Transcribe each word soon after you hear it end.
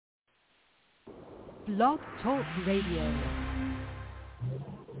Blog Talk Radio.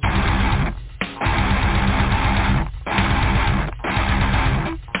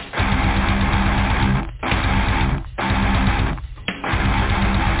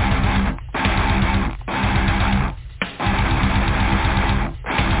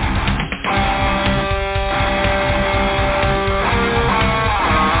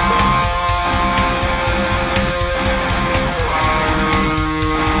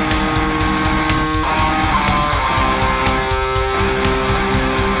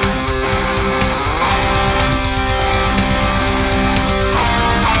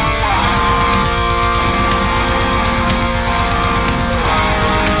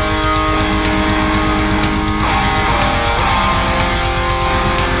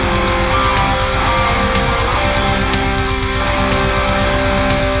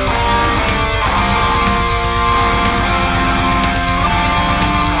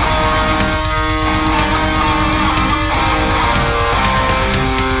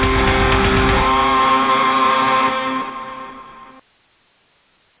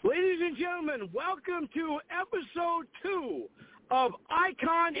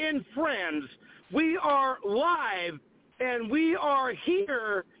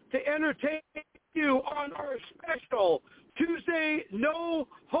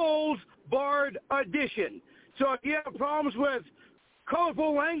 So if you have problems with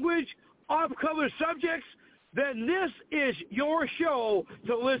colorful language, off-color subjects, then this is your show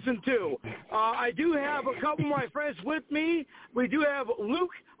to listen to. I do have a couple of my friends with me. We do have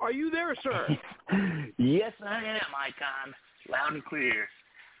Luke. Are you there, sir? Yes, I am, Icon. Loud and clear.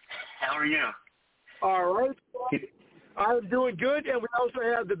 How are you? All right. I'm doing good, and we also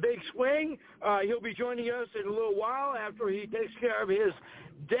have the Big Swing. He'll be joining us in a little while after he takes care of his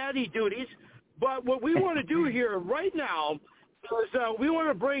daddy duties. But what we want to do here right now is we want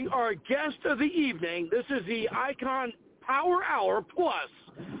to bring our guest of the evening. This is the Icon Power Hour Plus.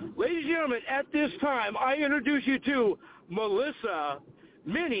 Ladies and gentlemen, at this time, I introduce you to Melissa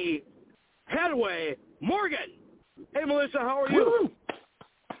Minnie Holiday Morgan. Hey, Melissa, how are you? Woo!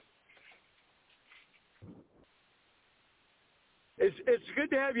 It's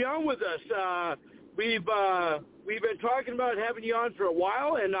good to have you on with us. We've been talking about having you on for a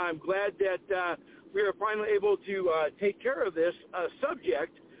while, and I'm glad that we are finally able to take care of this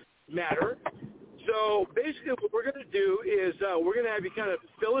subject matter. So basically what we're going to do is we're going to have you kind of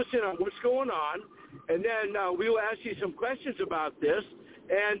fill us in on what's going on, and then we will ask you some questions about this,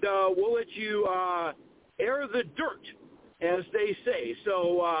 and we'll let you air the dirt, as they say.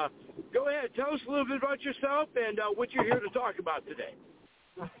 So go ahead, tell us a little bit about yourself and what you're here to talk about today.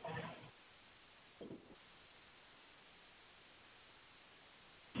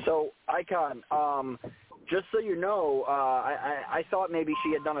 So, Icon, just so you know, I thought maybe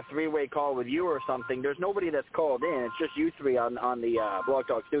she had done a three-way call with you or something. There's nobody that's called in. It's just you three on the Blog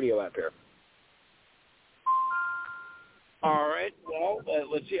Talk Studio app here. All right. Well,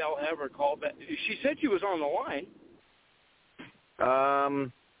 let's see. I'll have her call back. She said she was on the line.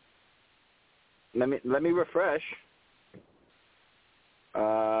 Let me refresh.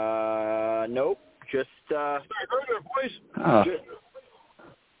 Nope. Just I heard her voice.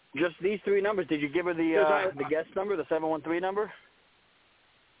 Just these three numbers. Did you give her the guest number, the 713 number?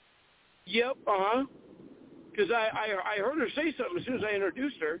 Yep. Because I heard her say something as soon as I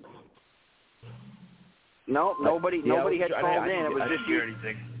introduced her. No, nobody had called in. It was just you.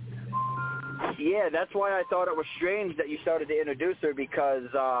 Anything. Yeah, that's why I thought it was strange that you started to introduce her, because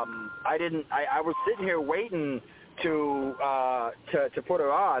I was sitting here waiting to put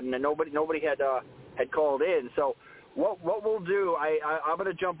her on, and nobody had called in. So what we'll do, I'm going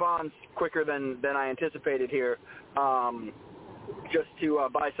to jump on quicker than I anticipated here, just to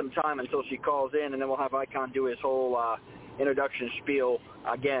buy some time until she calls in, and then we'll have Icon do his whole introduction spiel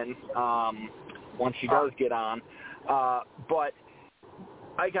again once she does get on. But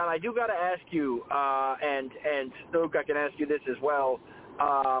Icon, I do got to ask you, and Luke, I can ask you this as well.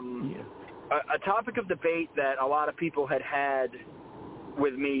 A topic of debate that a lot of people had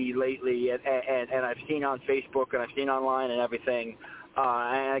with me lately, and I've seen on Facebook and I've seen online and everything,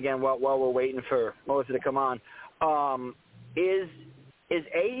 and again, while we're waiting for Melissa to come on, is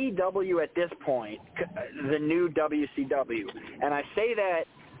AEW at this point the new WCW? And I say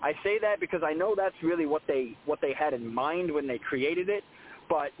that because I know that's really what they had in mind when they created it.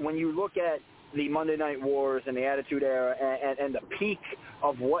 But when you look at the Monday Night Wars and the Attitude Era and the peak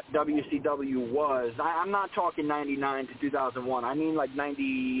of what WCW was, I'm not talking 99 to 2001. I mean like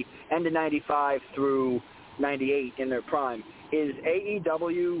end of 95 through 98 in their prime. is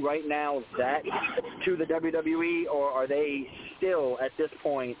AEW right now that to the WWE, or are they still at this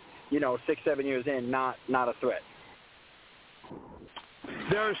point, 6-7 years in, not a threat?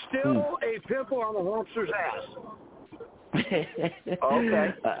 They're still a pimple on the hamster's ass.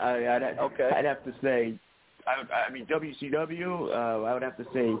 Okay. I'd have to say, I mean WCW. I would have to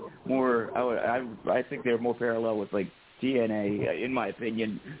say more. I think they're more parallel with like TNA, in my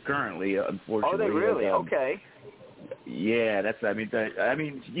opinion, currently. Unfortunately. Oh, they really? Okay. Yeah, that's. I mean,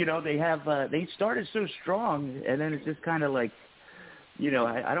 they have. They started so strong, and then it's just kind of like,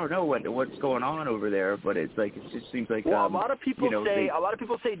 I don't know what's going on over there, but it's like it just seems like. Well, a lot of people say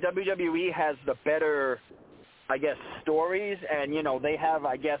WWE has the better, I guess, stories, and they have,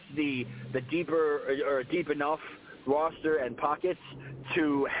 I guess, the deeper or deep enough roster and pockets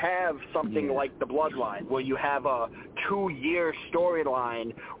to have something like the Bloodline, where you have a 2-year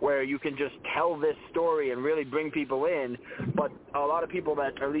storyline where you can just tell this story and really bring people in. But a lot of people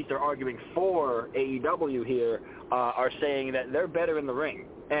that at least are arguing for AEW here are saying that they're better in the ring.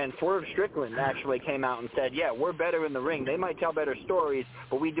 And Swerve Strickland actually came out and said, yeah, we're better in the ring. They might tell better stories,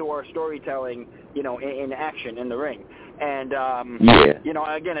 but we do our storytelling, in action in the ring. And,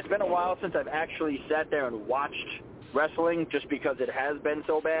 again, it's been a while since I've actually sat there and watched wrestling, just because it has been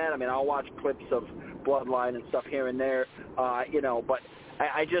so bad. I mean, I'll watch clips of Bloodline and stuff here and there, but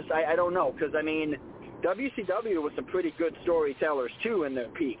I don't know, because, I mean, WCW was some pretty good storytellers, too, in their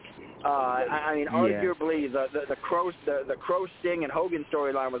peak. Arguably the Crow Sting and Hogan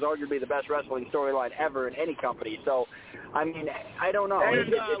storyline was arguably the best wrestling storyline ever in any company. So, I mean, I don't know. And,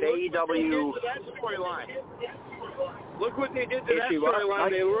 if AEW... Look what they did to that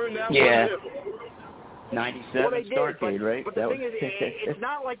storyline. They learned that one. too. 97 well, they did, Starrcade, right? But the thing is, it's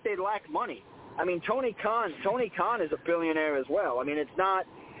not like they lack money. I mean, Tony Khan is a billionaire as well. I mean, it's not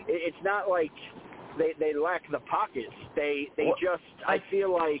like they lack the pockets. I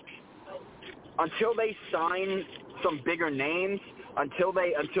feel like until they sign some bigger names, until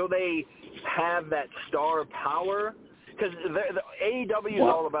they have that star power, because the AEW is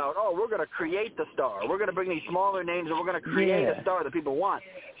all about, we're going to create the star. We're going to bring these smaller names and we're going to create a star that people want.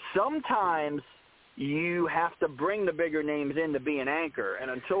 Sometimes you have to bring the bigger names in to be an anchor,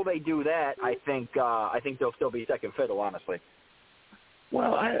 and until they do that, I think they'll still be second fiddle, honestly.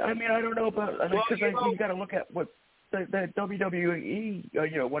 Well, I mean, I don't know about, because you've got to look at what the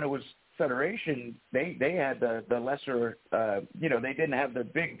WWE, when it was Federation, they had the lesser, they didn't have the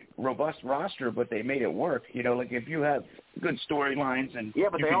big, robust roster, but they made it work. Like if you have good storylines and... Yeah,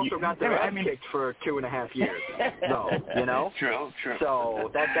 but they also got their ass kicked for 2.5 years, though, True. So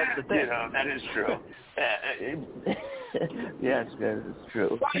that's the thing. That is true. Yes, that is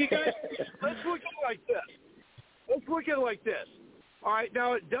true. Well, you guys, let's look at it like this. All right,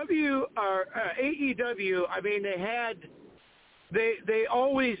 now at AEW, I mean,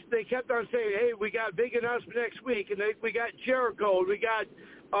 they kept on saying, hey, we got big announcement next week, and we got Jericho, we got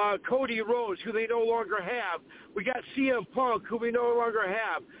Cody Rhodes, who they no longer have, we got CM Punk, who we no longer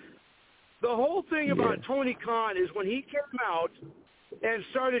have. The whole thing about Tony Khan is when he came out and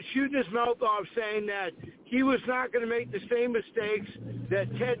started shooting his mouth off saying that he was not going to make the same mistakes that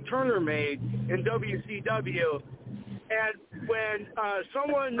Ted Turner made in WCW. And when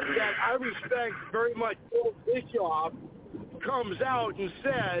someone that I respect very much, Bill Bischoff, comes out and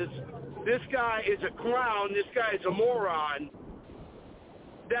says, this guy is a clown, this guy is a moron,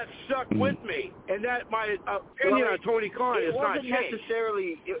 that stuck with me. And that my opinion on Tony Khan is not changed.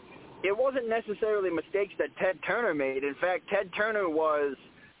 It wasn't necessarily mistakes that Ted Turner made. In fact, Ted Turner was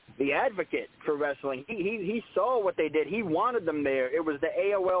the advocate for wrestling. He saw what they did. He wanted them there. It was the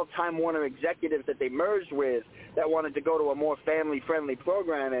AOL Time Warner executives that they merged with that wanted to go to a more family-friendly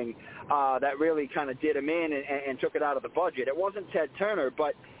programming that really kind of did him in and took it out of the budget. It wasn't Ted Turner,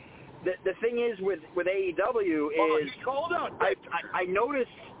 but the thing is with AEW is I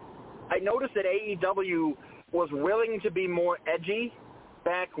noticed that AEW was willing to be more edgy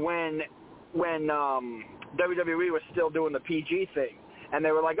back when WWE was still doing the PG thing. And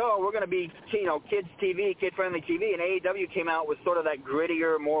they were like, we're going to be, kids TV, kid-friendly TV. And AEW came out with sort of that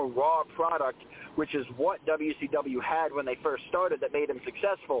grittier, more raw product, which is what WCW had when they first started that made them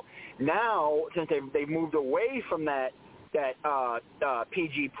successful. Now, since they've moved away from that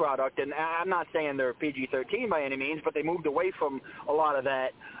PG product, and I'm not saying they're PG-13 by any means, but they moved away from a lot of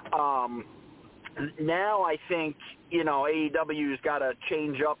that. Now I think, AEW's got to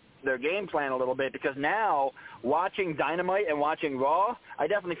change up their game plan a little bit, because now watching Dynamite and watching Raw, I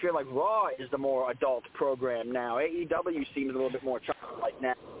definitely feel like Raw is the more adult program now. AEW seems a little bit more childlike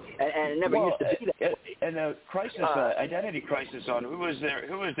now, and it never used to be that way. And the crisis, identity crisis on who was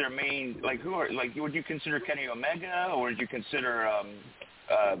their main, like, would you consider Kenny Omega, or would you consider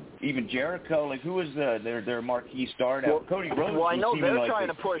even Jericho? Like, who was their marquee star now? Cody Rhodes. Well, I know they're like trying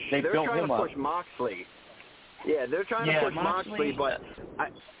to push. They're trying to push Moxley. Yeah, they're trying to push Moxley, but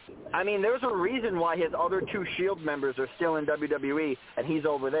I mean, there's a reason why his other two Shield members are still in WWE, and he's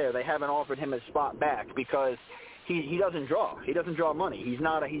over there. They haven't offered him his spot back because he doesn't draw. He doesn't draw money. He's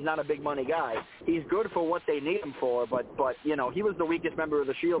not a big money guy. He's good for what they need him for, but you know, he was the weakest member of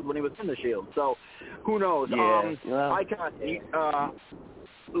the Shield when he was in the Shield. So who knows?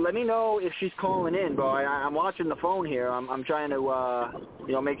 Let me know if she's calling in, bro. I'm watching the phone here. I'm trying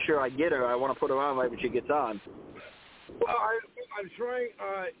to make sure I get her. I want to put her on right when she gets on. Well, I'm trying.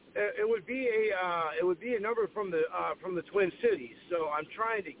 It would be a number from the Twin Cities. So I'm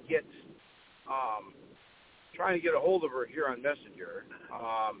trying to get a hold of her here on Messenger.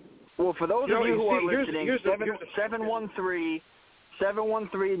 Well, for those of you who are listening,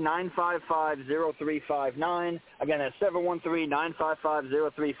 713-955-0359. Again, that's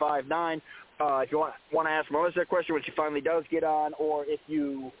 713-955-0359. If you want to ask Melissa a question when she finally does get on, or if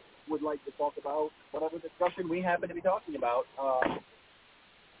you would like to talk about whatever discussion we happen to be talking about.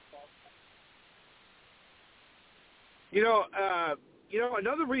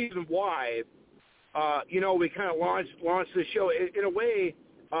 Another reason why, we kind of launched this show, in a way,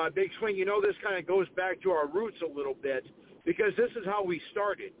 Big Swing, this kind of goes back to our roots a little bit, because this is how we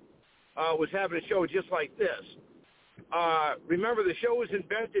started, was having a show just like this. Remember, the show was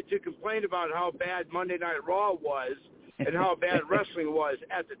invented to complain about how bad Monday Night Raw was and how bad wrestling was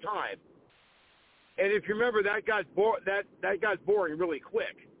at the time. And if you remember, that got boring really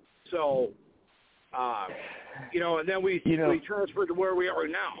quick. So, and then we transferred to where we are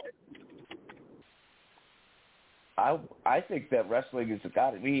now. I think that wrestling has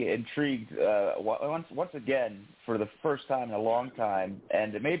got me intrigued once again for the first time in a long time,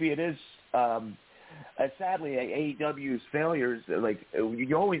 and maybe it is sadly AEW's failures. Like,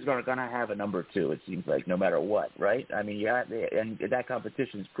 you're always going to have a number two. It seems like, no matter what, right? I mean, and that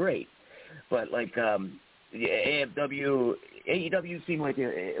competition's great, but like AEW seemed like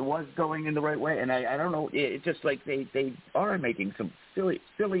it was going in the right way, and I don't know. It's just like they are making some silly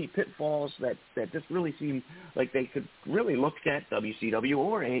pitfalls that just really seem like they could really look at WCW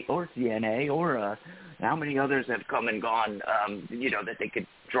or TNA or how many others have come and gone, that they could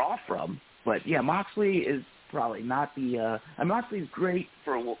draw from. But yeah, Moxley is probably not the. Moxley's great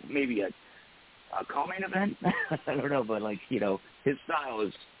for maybe a co-main event. I don't know, but his style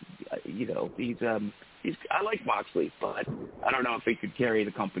is, I like Moxley, but I don't know if he could carry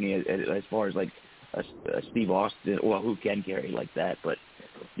the company as far as like Steve Austin, well, who can carry like that, but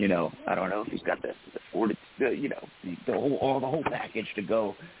I don't know if he's got the whole package to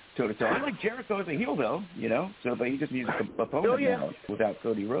go toe to toe. I like Jericho as a heel though, so but he just needs an opponent now without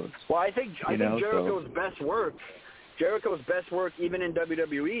Cody Rhodes. Well, I think Jericho's best work even in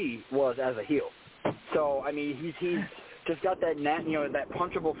WWE was as a heel. So I mean, he's just got that that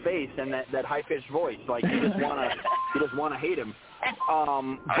punchable face and that high pitched voice. Like you just wanna hate him.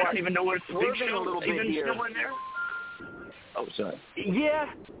 I don't even know what it's swerving a little bit here. Still in there? Oh, sorry. Yeah,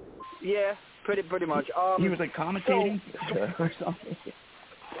 pretty much. He was like commentating or something.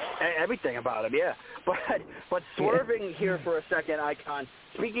 Everything about him, yeah. But swerving here for a second, Icon.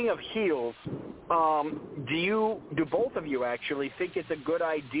 Speaking of heels, do both of you actually think it's a good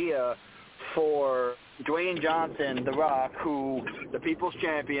idea for Dwayne Johnson, The Rock, who the People's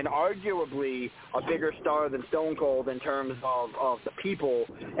Champion, arguably a bigger star than Stone Cold in terms of the people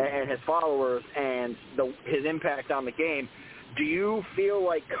and his followers and his impact on the game, do you feel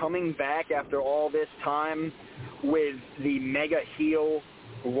like coming back after all this time with the mega heel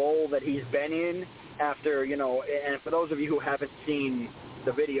role that he's been in after, and for those of you who haven't seen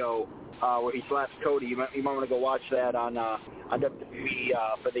the video where he slaps Cody, you might want to go watch that on WWE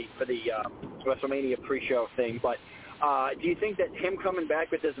for the WrestleMania pre-show thing. But do you think that him coming back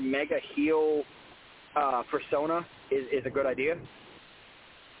with this mega heel persona is a good idea?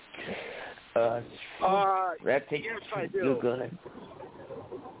 That takes I do. Good.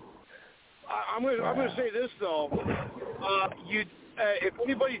 I'm going to say this though. If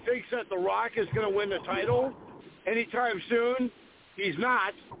anybody thinks that The Rock is going to win the title anytime soon, he's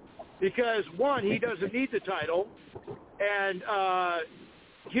not, because one, he doesn't need the title, and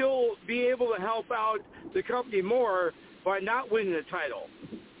he'll be able to help out the company more by not winning the title.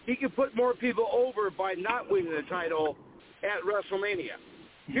 He can put more people over by not winning the title at WrestleMania.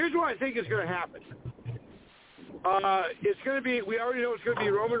 Here's what I think is going to happen. It's going to be, we already know it's going to be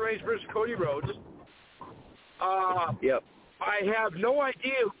Roman Reigns versus Cody Rhodes. Yep. I have no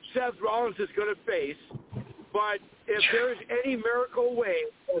idea who Seth Rollins is going to face, but if there's any miracle way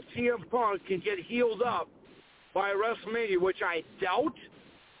that CM Punk can get healed up by WrestleMania, which I doubt,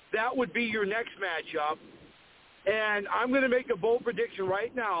 that would be your next matchup. And I'm going to make a bold prediction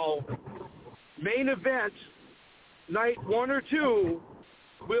right now. Main event, night 1 or 2,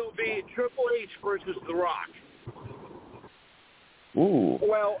 will be Triple H versus The Rock. Ooh.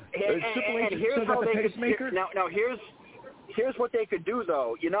 Well, and here's how they could. Now here's what they could do,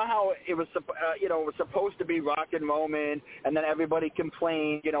 though. You know how it was, it was supposed to be Rock and Roman, and then everybody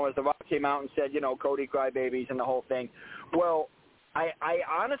complained, as The Rock came out and said, Cody crybabies and the whole thing. Well, I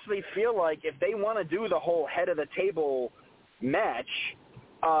honestly feel like if they want to do the whole head of the table match,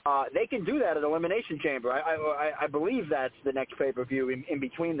 they can do that at Elimination Chamber. I believe that's the next pay-per-view in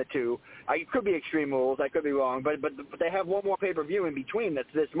between the two. It could be Extreme Rules. I could be wrong, but they have one more pay-per-view in between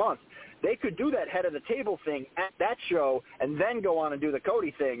that's this month. They could do that head of the table thing at that show and then go on and do the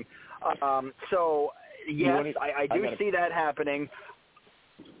Cody thing. So, yes, I do see that happening,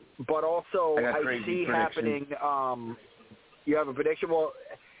 but also I see happening you have a prediction? Well,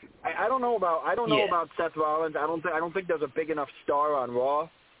 I don't know about Seth Rollins. I don't think there's a big enough star on Raw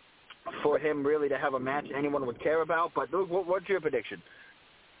for him really to have a match anyone would care about. But what's your prediction?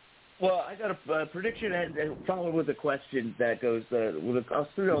 Well, I got a prediction and followed with a question that goes. I'll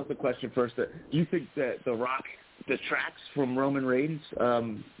start with the question first. Do you think that The Rock detracts from Roman Reigns,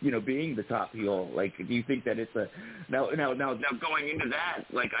 being the top heel? Like, do you think that it's a now going into that?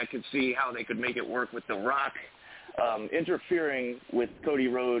 Like, I could see how they could make it work with The Rock interfering with Cody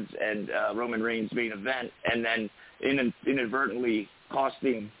Rhodes and Roman Reigns' main event, and then inadvertently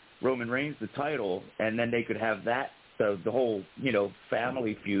costing Roman Reigns the title, and then they could have that the whole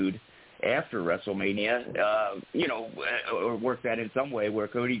family feud after WrestleMania, or work that in some way where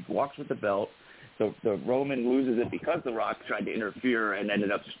Cody walks with the belt. The Roman loses it because The Rock tried to interfere and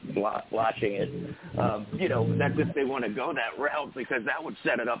ended up blotching it. That's if they want to go that route, because that would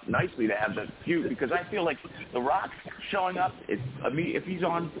set it up nicely to have the feud. Because I feel like The Rock showing up, if he's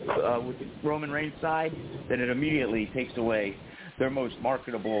on with Roman Reigns' side, then it immediately takes away their most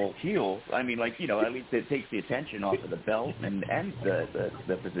marketable heel. I mean, at least it takes the attention off of the belt and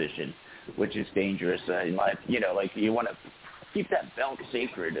the position, which is dangerous. You want to keep that belt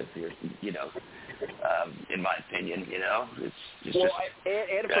sacred if you're, in my opinion, it's just. Well,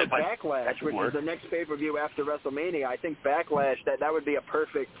 and for Backlash, which is the next pay-per-view after WrestleMania, I think Backlash, that would be a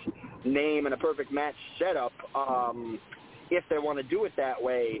perfect name and a perfect match setup. If they want to do it that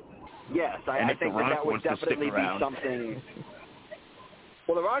way, yes, I think that would definitely be something.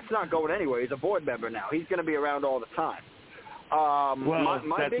 Well, The Rock's not going anywhere. He's a board member now. He's going to be around all the time. My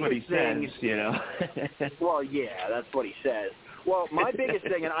that's what he says, Well, yeah, that's what he says. Well, my biggest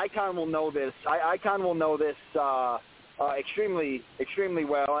thing, and Icon will know this. Icon will know this extremely, extremely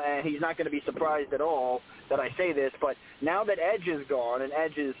well, and he's not going to be surprised at all that I say this. But now that Edge is gone, and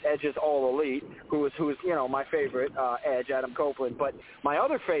Edge is All Elite, who is my favorite, Edge, Adam Copeland. But my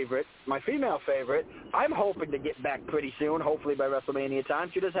other favorite, my female favorite, I'm hoping to get back pretty soon. Hopefully by WrestleMania time.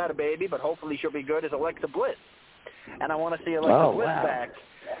 She just had a baby, but hopefully she'll be good. Is Alexa Bliss. And I want to see Alexa Bliss back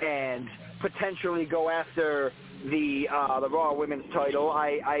and potentially go after the Raw Women's title.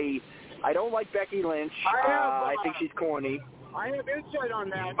 I don't like Becky Lynch. I think she's corny. I have insight on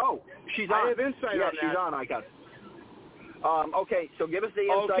that. Oh, she's on. I have insight on that. Yeah, she's on, Icon. Okay, so give us the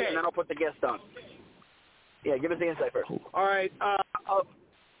insight, and then I'll put the guest on. Yeah, give us the insight first. All right.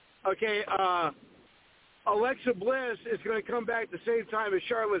 Alexa Bliss is going to come back at the same time as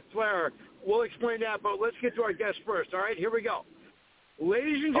Charlotte Flair. We'll explain that, but let's get to our guest first. All right, here we go.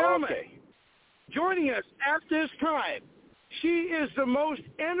 Ladies and gentlemen, joining us at this time, she is the most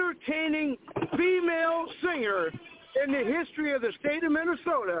entertaining female singer in the history of the state of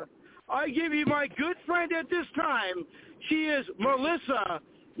Minnesota. I give you my good friend at this time. She is Melissa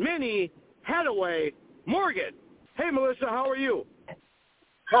Minnie Holiday Morgan. Hey, Melissa, how are you?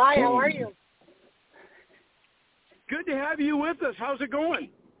 Hi, how are you? Good to have you with us. How's it going?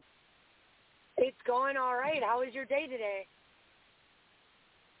 It's going all right. How was your day today?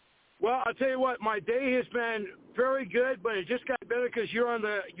 Well, I'll tell you what, my day has been very good, but it just got better because you're on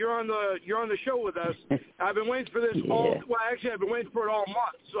the show with us. I've been waiting for this I've been waiting for it all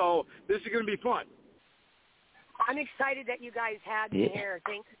month, so this is going to be fun. I'm excited that you guys had me here.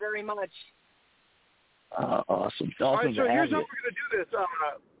 Thanks very much. Awesome. All right, so here's how we're going to do this.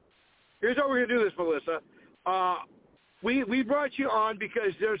 Here's how we're going to do this, Melissa. We brought you on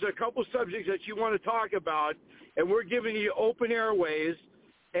because there's a couple subjects that you want to talk about, and we're giving you open airways.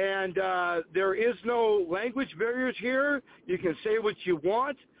 And there is no language barriers here. You can say what you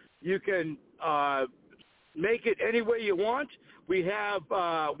want. You can make it any way you want. We have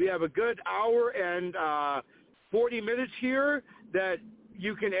a good hour and 40 minutes here that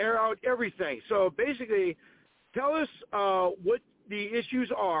you can air out everything. So basically, tell us what the issues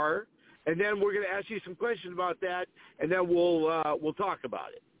are, and then we're going to ask you some questions about that, and then we'll talk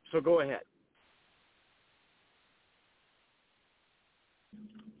about it. So go ahead.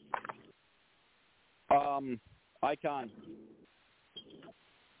 Icon.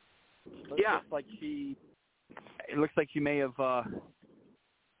 Yeah. It looks like she may have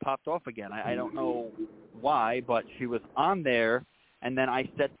popped off again. I don't know why, but she was on there, and then I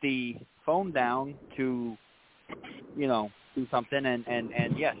set the phone down to, do something, and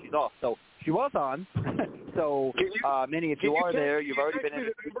yeah, she's off. So she was on. So, Minnie, if you are there, you've already been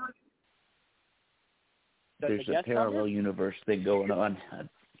in. There's a parallel universe thing going on.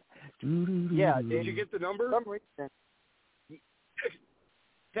 Yeah, did you get the number? For some reason,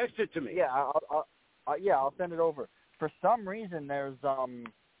 text it to me. Yeah, I'll send it over. For some reason, there's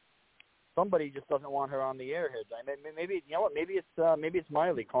somebody just doesn't want her on the air here. Maybe you know what? Maybe it's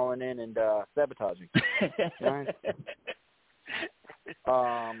Miley calling in and sabotaging.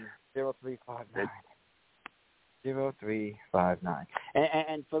 0359. 0359.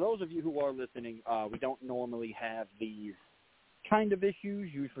 And for those of you who are listening, we don't normally have these kind of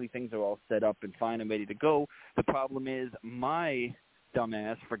issues. Usually things are all set up and fine and ready to go. The problem is my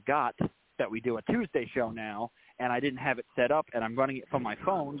dumbass forgot that we do a Tuesday show now, and I didn't have it set up, and I'm running it from my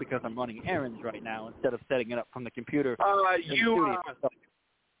phone because I'm running errands right now instead of setting it up from the computer. That's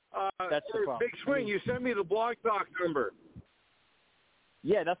the problem. Big Swing, you sent me the Blog Talk number.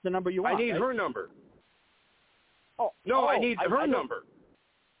 Yeah, that's the number you want. I need her number. I need her number.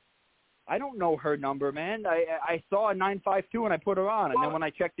 I don't know her number, man. I saw a 952 and I put her on, and then when I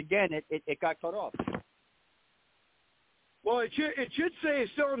checked again, it got cut off. Well, it should say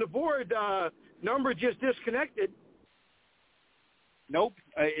it's still on the board. Number just disconnected. Nope.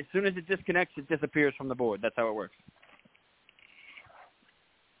 As soon as it disconnects, it disappears from the board. That's how it works.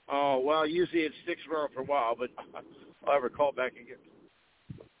 Oh, well, usually it sticks around for a while, but I'll have her call back again.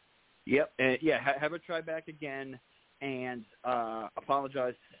 Yep. Have her try back again and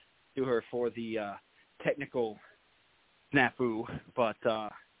apologize to her for the technical snafu, but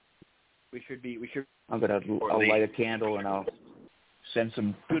we should. I'll light a candle and I'll send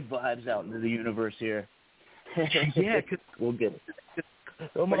some good vibes out into the universe here. Yeah, cause we'll get it.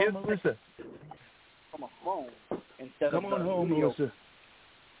 Come on, Melissa. From a phone instead Come of on home, video. Melissa.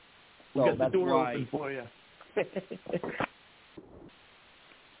 We'll get the door open for you.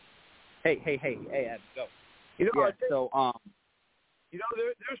 Hey, Ed, go. There's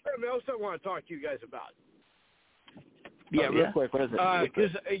something else I want to talk to you guys about. Yeah, real quick. What is it?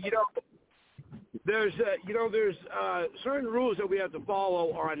 Because there's certain rules that we have to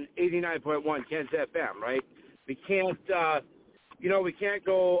follow on 89.1 Kent's FM, right? We can't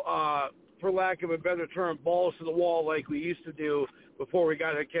go, for lack of a better term, balls to the wall like we used to do before we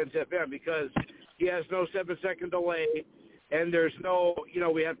got at Kent's FM, because he has no 7-second delay, and there's no,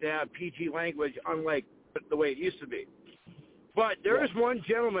 we have to have PG language, unlike the way it used to be. But there is one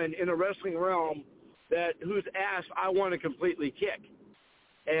gentleman in the wrestling realm whose ass I want to completely kick.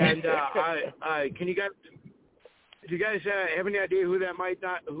 And do you guys have any idea who that might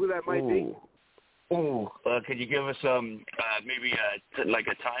be? Oh, could you give us maybe like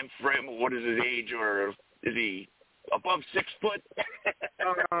a time frame? What is his age, or is he above 6 foot?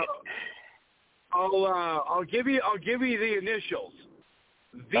 I'll give you the initials.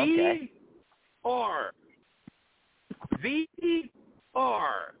 VR.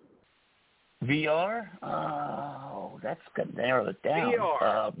 VR? Oh, that's going to narrow it down.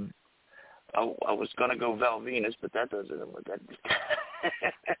 VR. I was going to go Val Venus, but that doesn't look good.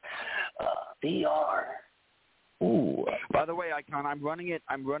 VR. Ooh. By the way, Icon, I'm running it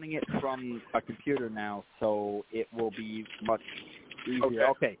from a computer now, so it will be much easier.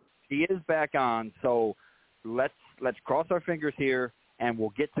 Okay. He is back on, so let's cross our fingers here, and we'll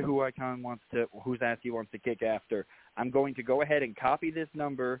get to whose ass he wants to kick after. I'm going to go ahead and copy this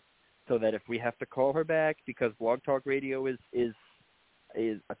number so that if we have to call her back because Blog Talk Radio is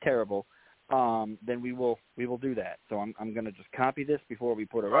terrible, then we will do that. So I'm going to just copy this before we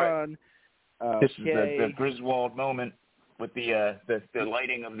put her on. This is the Griswold moment with the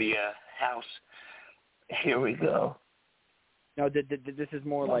lighting of the house. Here we go. No, this is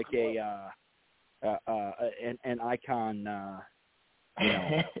more like an icon.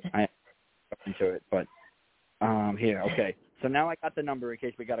 I into it, but here, okay. So now I got the number in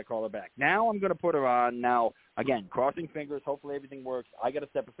case we got to call her back. Now I'm going to put her on. Now, again, crossing fingers. Hopefully everything works. I got to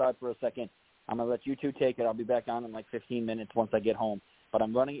step aside for a second. I'm going to let you two take it. I'll be back on in like 15 minutes once I get home. But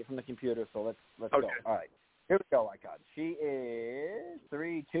I'm running it from the computer, so let's go. All right. Here we go, Icon. She is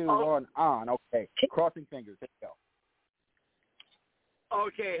 3, 2, 1, on. Okay. Crossing fingers. Here we go.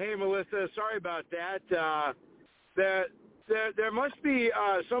 Okay. Hey, Melissa. Sorry about that. There must be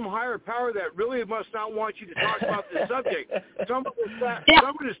some higher power that really must not want you to talk about this subject.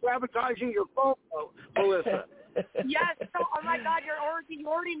 Someone is sabotaging your phone, Melissa. Yes. So, oh my God, you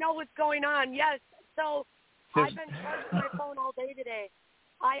already know what's going on. Yes. So I've been charging my phone all day today.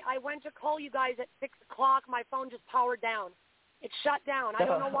 I went to call you guys at 6 o'clock. My phone just powered down. It shut down. I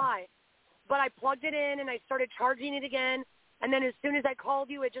don't know why. But I plugged it in, and I started charging it again. And then as soon as I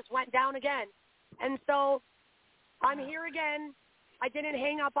called you, it just went down again. And so I'm here again. I didn't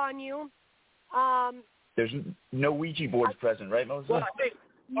hang up on you. There's no Ouija boards present, right, Melissa? Well, hey,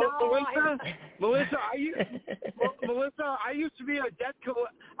 Melissa, Melissa, I used to be a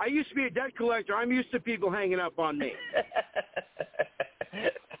debt collector. I'm used to people hanging up on me.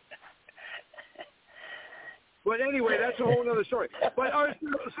 But anyway, that's a whole other story. But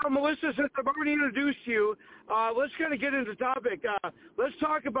so Melissa, since I've already introduced you, let's kind of get into the topic. Let's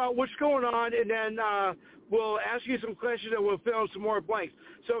talk about what's going on, and then we'll ask you some questions, and we'll fill in some more blanks.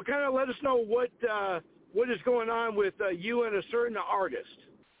 So kind of let us know what is going on with you and a certain artist.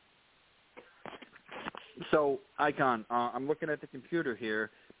 So, Icon, I'm looking at the computer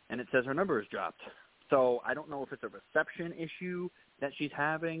here, and it says her number is dropped. So I don't know if it's a reception issue that she's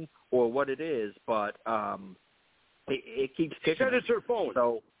having or what it is, but it keeps kicking. She said it's her phone.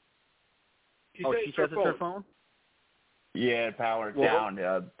 So, she says it's her phone? Yeah, powered down.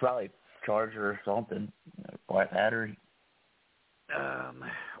 Probably charger or something. Flat battery.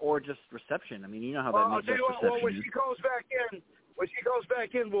 Or just reception. I mean, you know how that makes reception. Well, when she calls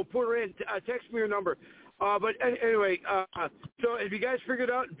back in, we'll put her in. Text me your number. But anyway, so have you guys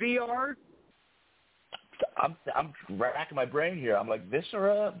figured out VR? I'm racking my brain here. I'm like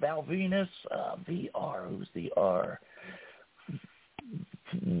Viscera, Valvenus, VR. Who's the R?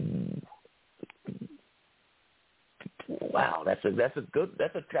 Wow, I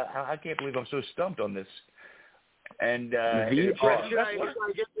can't believe I'm so stumped on this. And VR. Should I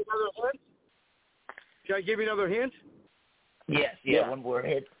give you another hint? Should I give you another hint? Yes. Yeah. One more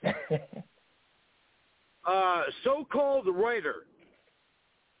hint. So-called writer.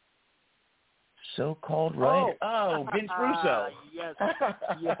 So-called writer. Oh, Vince Russo. Yes.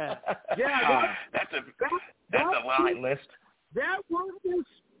 Yeah. Yeah. That's a line list. That wordless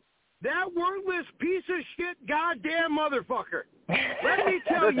piece of shit, goddamn motherfucker. Let me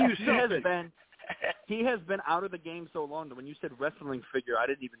tell you something. He has been out of the game so long that when you said wrestling figure, I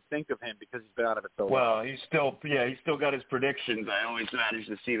didn't even think of him because he's been out of it so long. Well, he's still got his predictions. I always manage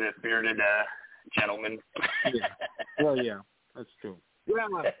to see that bearded gentleman. Yeah. Well, yeah, that's true. Yeah,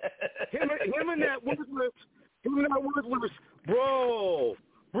 him and that wordless, bro,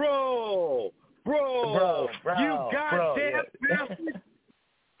 you goddamn bastard.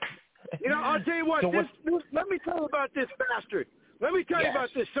 You know, I'll tell you what. Let me tell you about this bastard. Let me tell you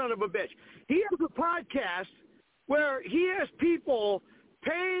about this son of a bitch. He has a podcast where he has people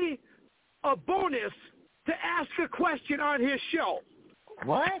pay a bonus to ask a question on his show.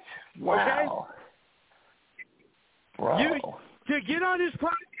 What? Wow. Okay? Bro. To get on his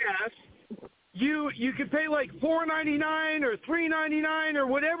podcast, you can pay like $4.99 or $3.99 or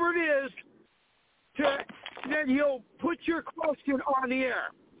whatever it is then he'll put your question on the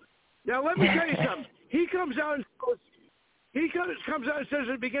air. Now let me tell you something. He comes out and says at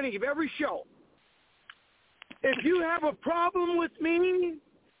the beginning of every show, if you have a problem with me,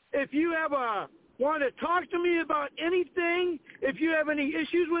 if you want to talk to me about anything, if you have any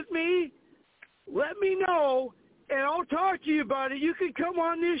issues with me, let me know, and I'll talk to you about it. You can come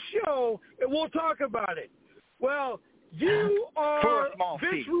on this show, and we'll talk about it. Well, you are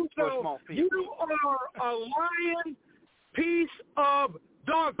Vince Russo. You are a lying piece of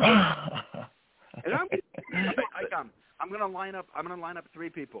dog food. And I'm going to line up 3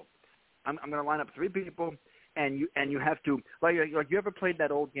 people. I'm going to line up 3 people, and you have to like you ever played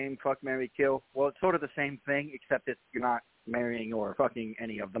that old game Fuck, Marry, Kill? Well, it's sort of the same thing, except you're not marrying or fucking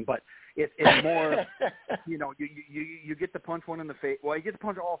any of them, but it's more you get to punch one in the face. Well, you get to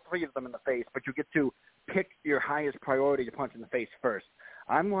punch all 3 of them in the face, but you get to pick your highest priority to punch in the face first.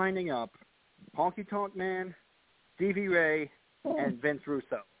 I'm lining up Honky Tonk Man, Stevie Ray, and Vince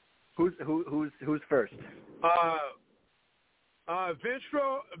Russo. Who's first? Vince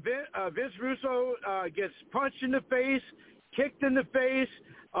Russo gets punched in the face, kicked in the face.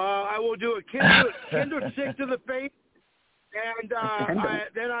 I will do a kendo stick to the face. and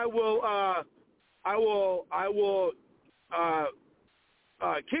then I will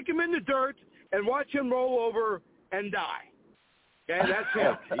kick him in the dirt and watch him roll over and die. Okay, that's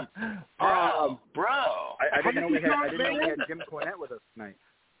him. Bro. I didn't know we had Jim Cornette with us tonight.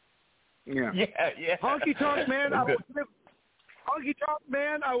 Yeah. Honky Tonk Man,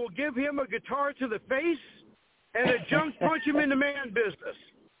 I will give him a guitar to the face and a junk punch him in the man business.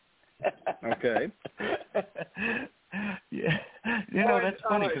 Okay. Yeah. That's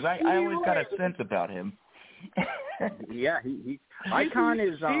funny because I always got a sense about him. Yeah, he Icon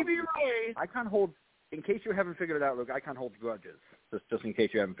is Stevie Ray. Icon holds. In case you haven't figured it out, look, Icon holds grudges. Just in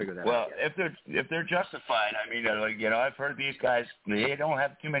case you haven't figured that out. Well, yet. if they're justified, I mean, I've heard these guys. They don't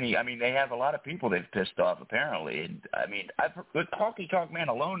have too many. I mean, they have a lot of people they've pissed off apparently. And I mean, Honky Tonk Man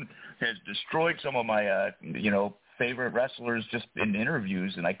alone has destroyed some of my favorite wrestlers just in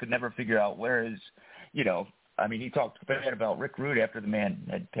interviews, and I could never figure out where his, I mean, he talked bad about Rick Rude after the man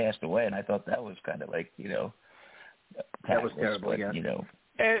had passed away, and I thought that was kind of like, that was terrible. But, yeah.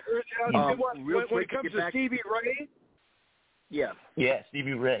 And when it comes to Stevie Ray, yeah,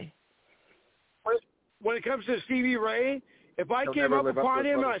 Stevie Ray. When it comes to Stevie Ray, if I came up upon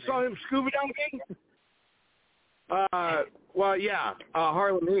him and I saw him scuba diving,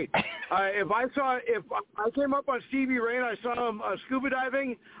 Harlem Heat. If I came up on Stevie Ray and I saw him scuba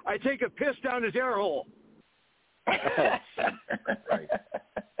diving, I'd take a piss down his air hole. Right.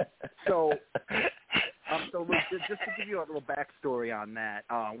 So look, just to give you a little backstory on that,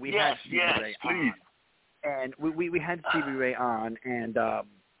 we had Stevie Ray on, and we had Stevie Ray on, and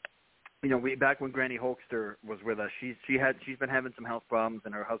back when Granny Hulkster was with us, she's been having some health problems,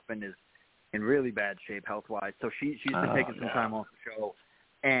 and her husband is in really bad shape health-wise, so she's been taking some time off the show,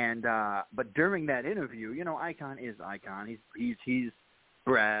 and but during that interview, Icon is Icon. He's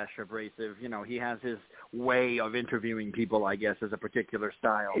brash, abrasive. He has his way of interviewing people, I guess, as a particular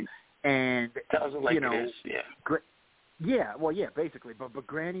style. And doesn't like it is, basically. But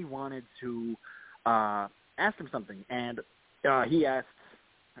Granny wanted to ask him something, and she asked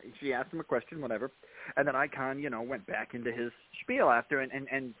him a question, whatever, and then Icon, went back into his spiel after,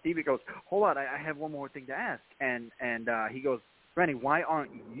 and Stevie goes, "Hold on, I have one more thing to ask," and he goes, "Granny, why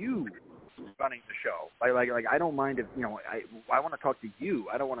aren't you running the show? Like I don't mind if I want to talk to you.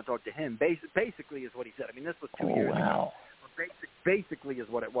 I don't want to talk to him." Basically, is what he said. I mean, this was 2 years ago. Basically is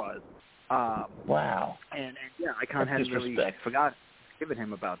what it was. Wow. And I kind of hadn't really forgot giving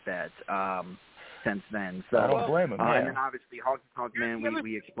him about that since then. So I don't blame him. And then obviously Honky Tonk Man,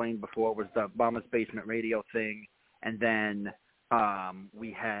 we explained before, was the Mama's Basement Radio thing, and then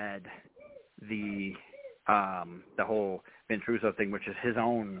we had the whole Vince Russo thing, which is his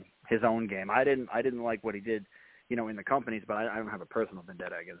own game. I didn't like what he did, in the companies, but I don't have a personal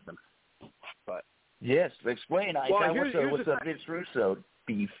vendetta against him. But yes, explain. What's the Vince Russo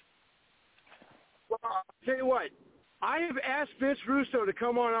beef? Well, I'll tell you what. I have asked Vince Russo to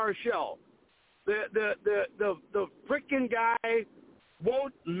come on our show. The frickin' guy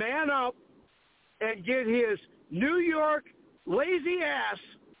won't man up and get his New York lazy ass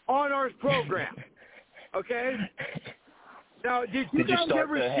on our program. Okay? Now, did you guys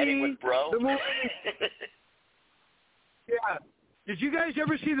ever see the movie? Yeah. Did you guys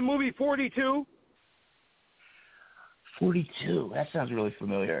ever see the movie 42? 42. That sounds really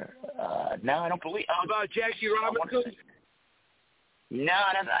familiar. No, I don't believe. About Jackie Robinson? No,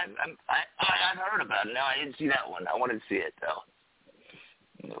 I've heard about it. No, I didn't see that one. I wanted to see it though.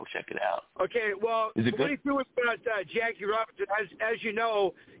 We'll check it out. Okay, well, 42 is about Jackie Robinson. As you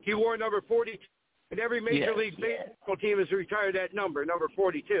know, he wore number 42, and every Major League Baseball team has retired that number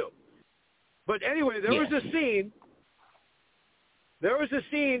 42. But anyway, there was a scene. There was a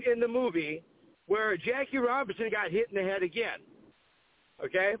scene in the movie where Jackie Robinson got hit in the head again.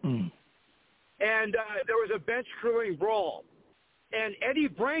 Okay? And there was a bench crewing brawl. And Eddie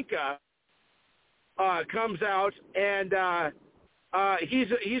Branca comes out, and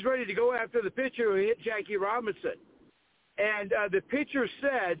he's ready to go after the pitcher who hit Jackie Robinson. And the pitcher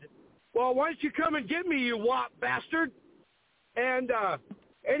said, "Well, why don't you come and get me, you wop bastard?" And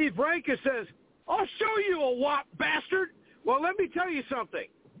Eddie Branca says, "I'll show you, a wop bastard." Well, let me tell you something.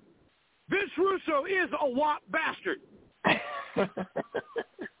 Vince Russo is a wop bastard.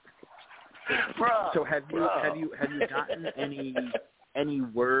 So have you gotten any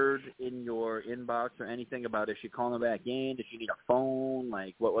word in your inbox or anything about if she calling back in? Does she need a phone?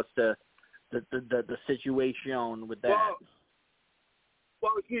 Like what's the situation with that?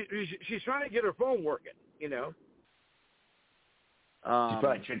 Well, she's trying to get her phone working, She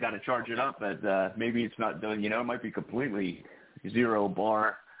probably should got to charge it up, but maybe it's not done. It might be completely zero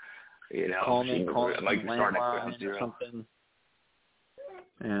bar. Call me landline or something.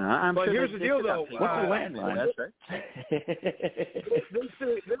 Yeah, I'm but sure here's the deal, though. What's the landline?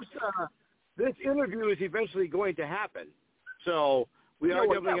 This interview is eventually going to happen, so we are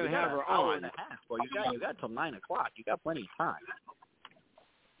definitely going to have her on. And a half. Well, you got till 9 o'clock. You got plenty of time.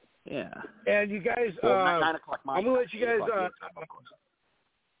 Yeah. And you guys, 9 o'clock. I'm going to let you guys.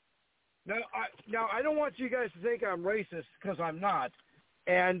 Now, I don't want you guys to think I'm racist because I'm not.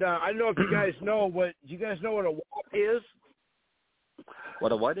 And I don't know if you guys know what. Do you guys know what a WAP is?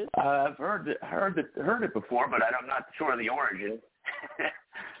 What a what is? I've heard it before, but I'm not sure of the origin.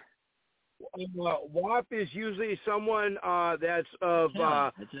 WAP is usually someone that's of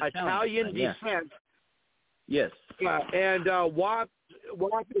Italian descent. Yes. And WAP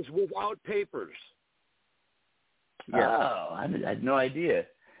is without papers. Yes. Oh, I had no idea.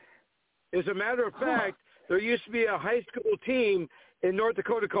 As a matter of fact, there used to be a high school team in North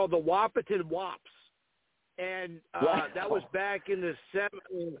Dakota called the Wahpeton Wops, and that was back in the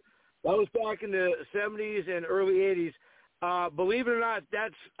 70s. That was back in the 70s and early 80s. Believe it or not,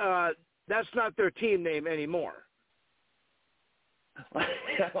 that's not their team name anymore. They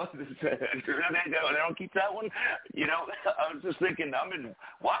don't keep that one. You know, I was just thinking, I'm in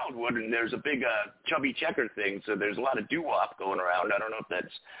Wildwood, and there's a big chubby checker thing, so there's a lot of doo-wop going around. I don't know if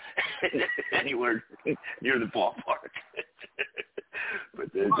that's anywhere near the ballpark.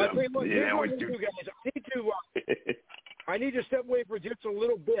 But there's, I need to step away for just a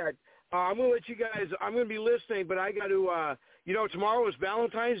little bit. I'm going to let you guys, I'm going to be listening, but I got to, tomorrow is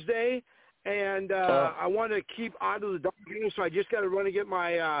Valentine's Day, and I want to keep out of the dark, so I just got to run and get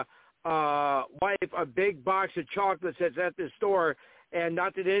my wife a big box of chocolates that's at the store. And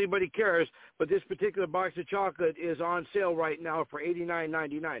not that anybody cares, but this particular box of chocolate is on sale right now for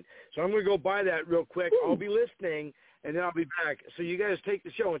 $89.99. So I'm going to go buy that real quick. I'll be listening, and then I'll be back. So you guys take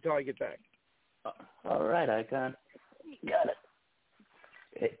the show until I get back. All right, Icon. Got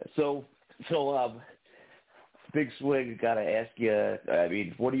it. So, Big Swig, got to ask you. I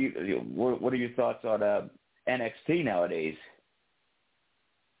mean, what are your thoughts on NXT nowadays?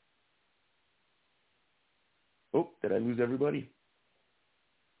 Oh, did I lose everybody?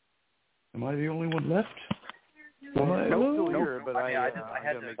 Am I the only one left? No, here, but I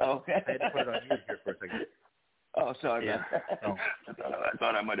had to put it on mute here for a second. Oh, sorry. Yeah. Oh. I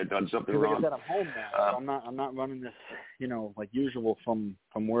thought I might have done something wrong. Like I said, I'm home now. So I'm not running this, like usual from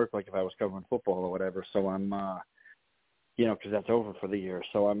work, like if I was covering football or whatever. So I'm, because that's over for the year.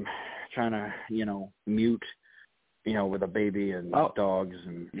 So I'm trying to, mute, with a baby and dogs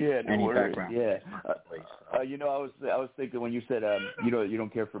and any background. Yeah. I was thinking when you said, you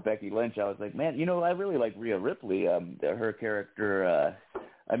don't care for Becky Lynch, I was like, man, I really like Rhea Ripley. Her character,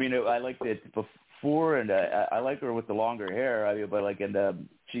 I liked it before, and I like her with the longer hair. And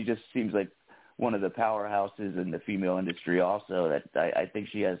she just seems like one of the powerhouses in the female industry also. That I think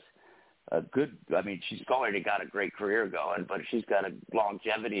she has a good. She's already got a great career going, but she's got a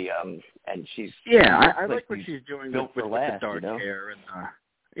longevity. And she's I like what she's doing with the dark hair and.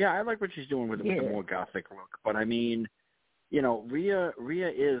 I like what she's doing with the more gothic look. But Rhea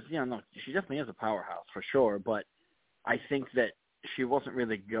is, she definitely is a powerhouse for sure. But I think that she wasn't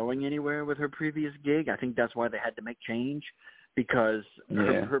really going anywhere with her previous gig. I think that's why they had to make change, because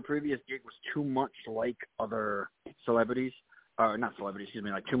her previous gig was too much like other celebrities, or not celebrities, excuse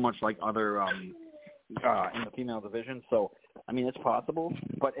me, like too much like other in the female division. So it's possible.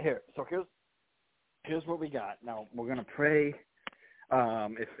 But here's what we got. Now we're gonna pray.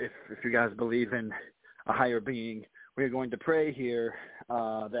 If you guys believe in a higher being, we're going to pray here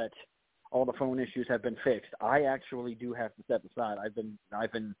that all the phone issues have been fixed. I actually do have to step aside. I've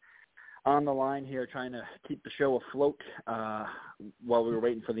been on the line here trying to keep the show afloat while we were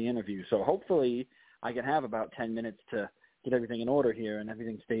waiting for the interview. So hopefully I can have about 10 minutes to get everything in order here and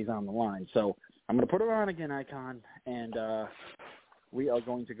everything stays on the line. So I'm going to put her on again, Icon, and we are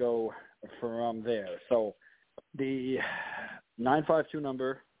going to go from there. So the 952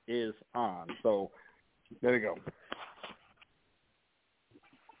 number is on. So there we go.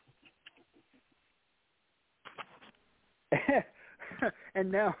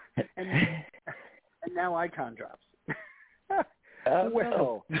 and now Icon drops.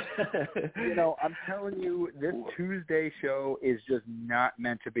 Well, I'm telling you, this Tuesday show is just not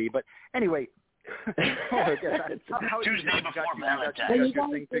meant to be. But anyway, Tuesday before Valentine's.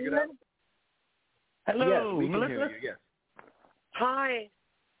 Hello, yes, we Melissa. Can hear you, yes. Hi.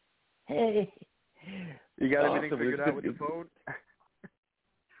 Hey. You got everything figured out with your phone?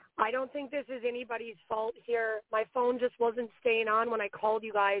 I don't think this is anybody's fault here. My phone just wasn't staying on when I called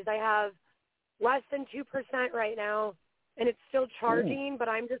you guys. I have less than 2% right now, and it's still charging, but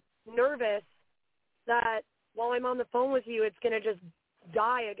I'm just nervous that while I'm on the phone with you, it's going to just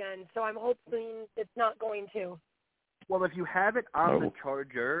die again. So I'm hoping it's not going to. Well, if you have it on the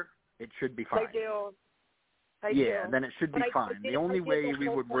charger, it should be fine. I do. Then it should be fine. The only way we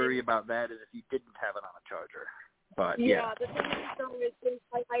would worry about that is if you didn't have it on a charger. But the thing is, though, is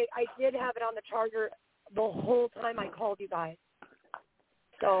I did have it on the charger the whole time I called you guys.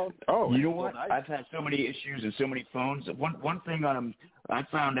 So. Oh, you know what? I've had so many issues and so many phones. One thing I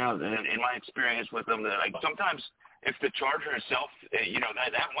found out in my experience with them that like sometimes if the charger itself,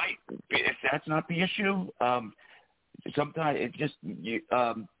 that might be, if that's not the issue. Sometimes it just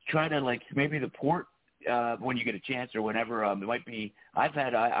try to like maybe the port when you get a chance or whenever it might be.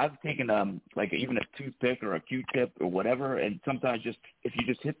 I've taken like even a toothpick or a Q-tip or whatever, and sometimes just if you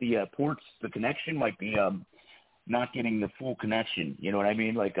just hit the ports, the connection might be not getting the full connection. You know what I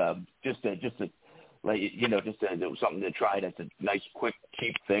mean? Like just something to try. That's a nice, quick,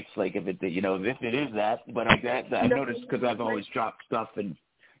 cheap fix. Like if it is that, but I've noticed because I've always dropped stuff, and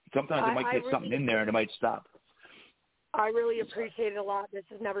sometimes it might get something in there and it might stop. I really appreciate it a lot. This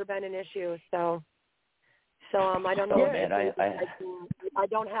has never been an issue, so I don't know. Oh, man, I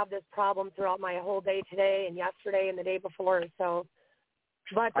don't have this problem throughout my whole day today and yesterday and the day before. So,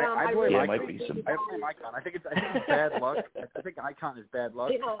 but I really might be some. I blame Icon. I think it's bad luck. I think Icon is bad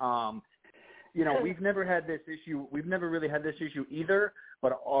luck. Yeah. We've never had this issue. We've never really had this issue either.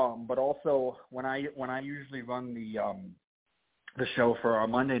 But also when I usually run the show for our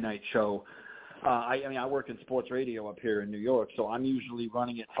Monday night show. I work in sports radio up here in New York, so I'm usually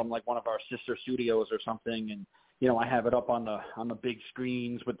running it from like one of our sister studios or something, and I have it up on the big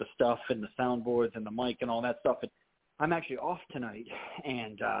screens with the stuff and the soundboards and the mic and all that stuff. And I'm actually off tonight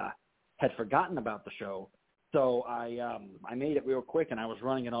and had forgotten about the show, so I made it real quick and I was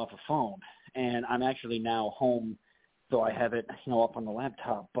running it off a phone, and I'm actually now home, so I have it up on the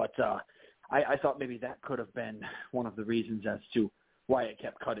laptop. But I thought maybe that could have been one of the reasons as to why it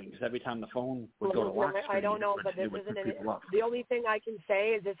kept cutting, because every time the phone would go to lock screen, I don't know, but this isn't the only thing I can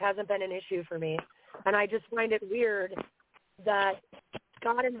say is this hasn't been an issue for me, and I just find it weird that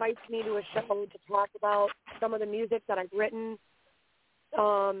God invites me to a show to talk about some of the music that I've written,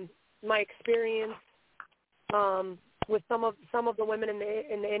 my experience with some of the women in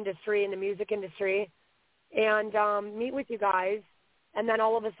the industry, in the music industry, and meet with you guys, and then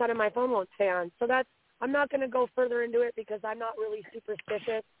all of a sudden my phone won't stay on. So I'm not going to go further into it because I'm not really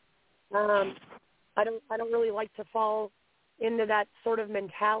superstitious. I don't really like to fall into that sort of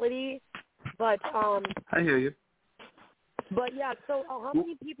mentality. But I hear you. But yeah, so how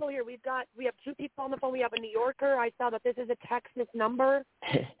many people here? We have 2 people on the phone. We have a New Yorker. I saw that this is a Texas number.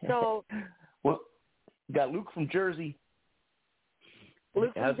 So well, we got Luke from Jersey.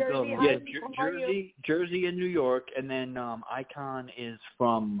 Luke from Jersey. Yeah, Jersey and New York, and then Icon is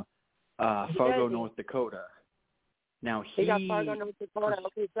from Fargo, North Dakota. Now he got Fargo, North Dakota.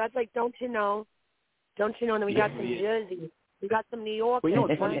 Okay, so that's like, don't you know? And then we got some Jersey. We got some New York. Well,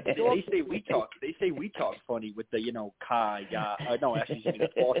 it's funny. They say we talk funny with the Kai. No, actually,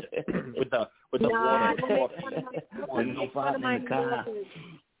 it's faucet with the water faucet.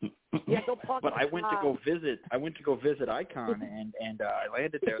 Yeah, but I went to go visit Icon, and I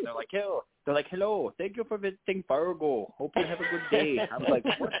landed there, and they're like, hello, thank you for visiting Fargo. Hope you have a good day. I was like,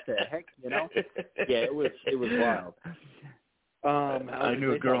 what the heck, Yeah, it was wild. I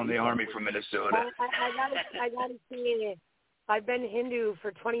knew a girl in the Army from Minnesota. I gotta see. I've been Hindu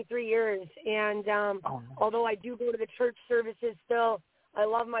for 23 years, and although I do go to the church services still, I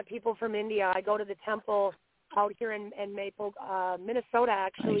love my people from India. I go to the temple out here in Maple, Minnesota,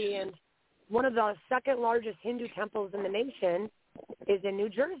 actually, nice. And one of the second largest Hindu temples in the nation is in New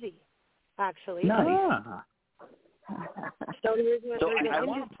Jersey, actually. Nice. So there's a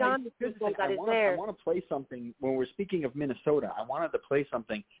Hindu temple that is there. I want to play something. When we're speaking of Minnesota, I wanted to play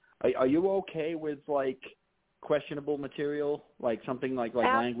something. Are you okay with, like, questionable material, like something like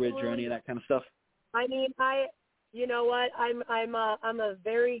language or any of that kind of stuff? I mean, you know what? I'm a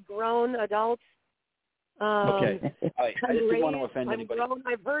very grown adult. Okay. I just didn't want to offend anybody.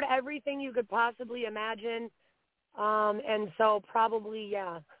 I've heard everything you could possibly imagine, and so probably,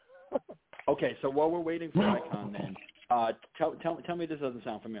 yeah. Okay, so while we're waiting for Icon, then, tell me this doesn't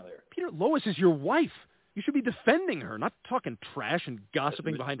sound familiar. Peter, Lois is your wife. You should be defending her, not talking trash and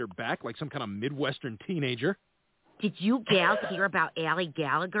gossiping behind her back like some kind of Midwestern teenager. Did you gals hear about Allie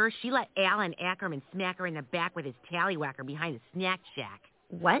Gallagher? She let Alan Ackerman smack her in the back with his tallywhacker behind the snack shack.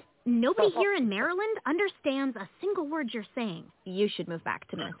 What? Nobody here in Maryland understands a single word you're saying. You should move back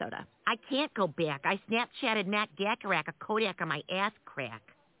to Minnesota. I can't go back. I Snapchatted Matt Gacarac a Kodak on my ass crack.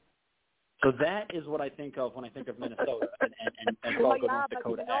 So that is what I think of when I think of Minnesota and Fargo, North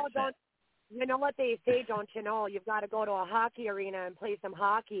Dakota accent. you know what they say, don't you know? You've got to go to a hockey arena and play some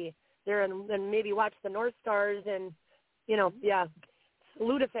hockey there and maybe watch the North Stars and,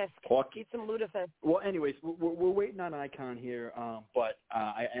 lutefisk. Eat some lutefisk. Well, anyways, we're waiting on Icon here, but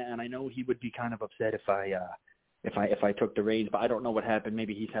I know he would be kind of upset if I took the reins, but I don't know what happened.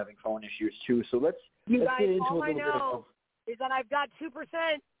 Maybe he's having phone issues too. So let's get into a little bit of. Is that I've got 2%.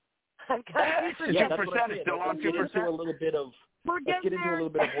 I've got 2%. Yeah, 2% is still on 2%. Let's get into a little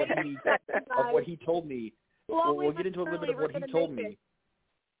bit of what he told me. We'll get into a little bit of what he told me.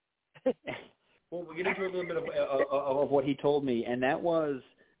 Well, we'll get into a little bit of what he told me, and that was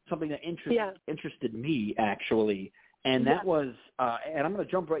something that interested me, actually. And that was, and I'm going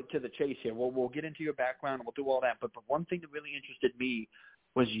to jump right to the chase here. We'll get into your background, and we'll do all that. But one thing that really interested me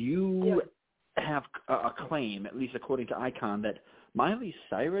was you have a claim, at least according to Icon, that Miley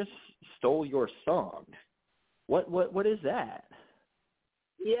Cyrus stole your song. What is that?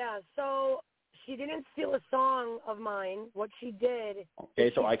 Yeah, so she didn't steal a song of mine. What she did.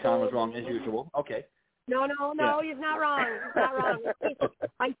 Okay, so Icon was wrong as usual. Okay. No, he's not wrong. He's not wrong.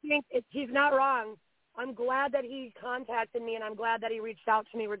 I think he's not wrong. I'm glad that he contacted me, and I'm glad that he reached out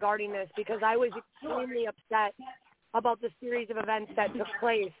to me regarding this because I was extremely upset about the series of events that took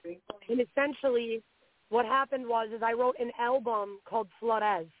place. And essentially what happened was I wrote an album called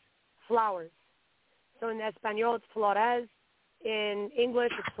Flores, Flowers. So in Espanol, it's Flores. In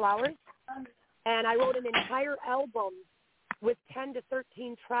English, it's Flowers. And I wrote an entire album with 10 to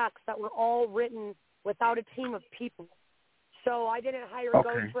 13 tracks that were all written without a team of people. So I didn't hire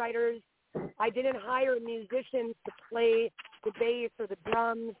ghostwriters. I didn't hire musicians to play the bass or the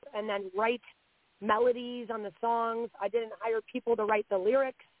drums and then write melodies on the songs. I didn't hire people to write the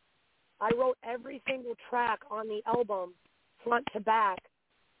lyrics. I wrote every single track on the album, front to back,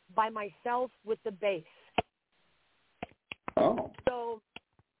 by myself with the bass. Oh. So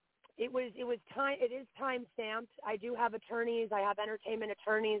it is time stamped. I do have attorneys. I have entertainment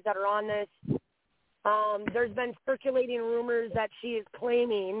attorneys that are on this. There's been circulating rumors that she is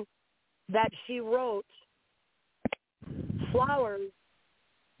claiming that she wrote Flowers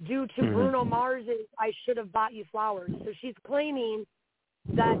due to Bruno Mars's I Should Have Bought You Flowers. So she's claiming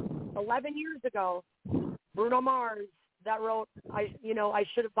that 11 years ago, Bruno Mars that wrote I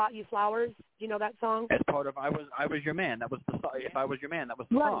Should Have Bought You Flowers. Do you know that song? As part of I Was Your Man. That was the song. If I Was Your Man, that was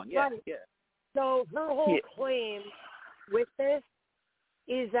the song. Yeah, right. Yeah. So her whole claim with this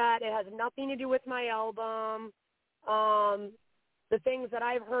is that it has nothing to do with my album. The things that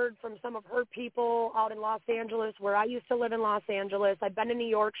I've heard from some of her people out in Los Angeles, where I used to live in Los Angeles. I've been to New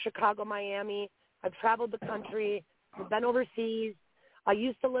York, Chicago, Miami. I've traveled the country. I've been overseas. I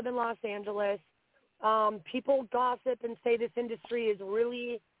used to live in Los Angeles. People gossip and say this industry is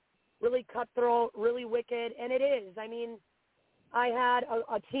really, really cutthroat, really wicked, and it is. I mean, I had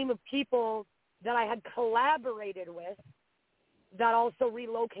a team of people that I had collaborated with that also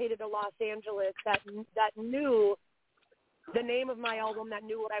relocated to Los Angeles that knew the name of my album, that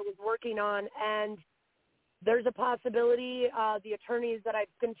knew what I was working on, and there's a possibility the attorneys that I've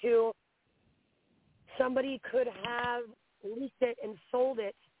been to, somebody could have leaked it and sold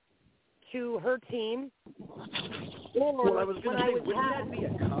it to her team. Well, I was going to say, wouldn't that be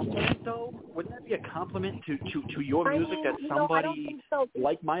a compliment, though? Wouldn't that be a compliment to your music that somebody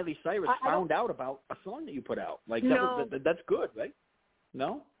like Miley Cyrus found out about a song that you put out? Like that's good, right?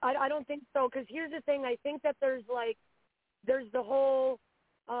 No? I don't think so, because here's the thing. I think that there's the whole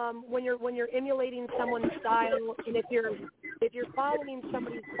when you're emulating someone's style, and if you're following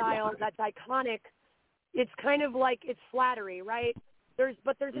somebody's style that's iconic, it's kind of like it's flattery, right? There's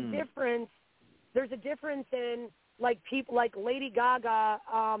a difference. There's a difference in like people like Lady Gaga.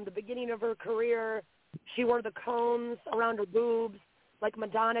 The beginning of her career, she wore the combs around her boobs like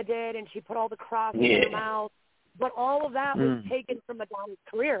Madonna did, and she put all the crosses in her mouth. But all of that was taken from Madonna's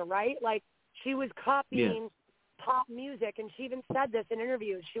career, right? Like she was copying pop music, and she even said this in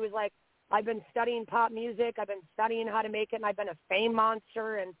interviews. She was like, I've been studying pop music, I've been studying how to make it, and I've been a fame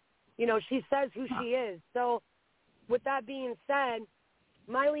monster, and she says who she is. So with that being said,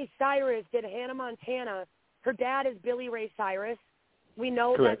 Miley Cyrus did Hannah Montana. Her dad is Billy Ray Cyrus. We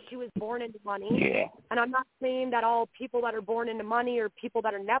know that she was born into money, and I'm not saying that all people that are born into money or people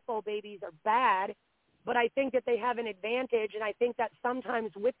that are Nepo babies are bad, but I think that they have an advantage, and I think that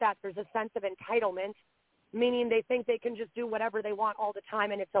sometimes with that there's a sense of entitlement, meaning they think they can just do whatever they want all the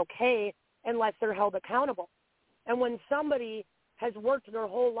time and it's okay unless they're held accountable. And when somebody has worked their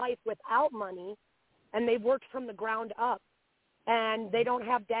whole life without money and they've worked from the ground up and they don't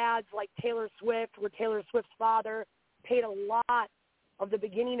have dads like Taylor Swift, where Taylor Swift's father paid a lot of the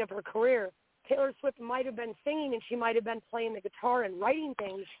beginning of her career. Taylor Swift might have been singing and she might have been playing the guitar and writing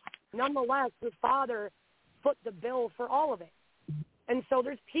things, nonetheless, her father foot the bill for all of it. And so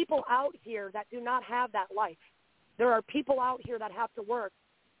there's people out here that do not have that life. There are people out here that have to work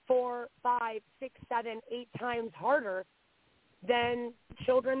 4, 5, 6, 7, 8 times harder than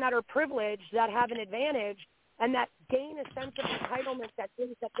children that are privileged, that have an advantage, and that gain a sense of entitlement, that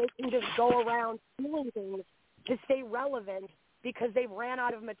thinks that they can just go around stealing things to stay relevant because they ran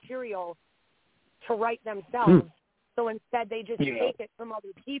out of material to write themselves. So instead they just take it from other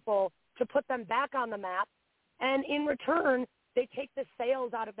people to put them back on the map, and in return they take the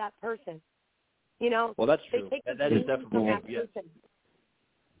sales out of that person. You know, well, that's true. That is definitely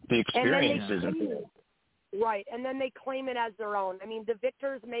the experience isn't right, and then they claim it as their own. I mean, the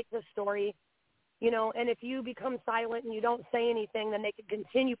victors make the story, you know, and if you become silent and you don't say anything, then they can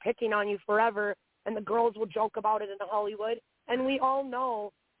continue picking on you forever, and the girls will joke about it in Hollywood. And we all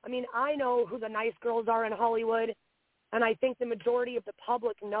know, I mean, I know who the nice girls are in Hollywood, and I think the majority of the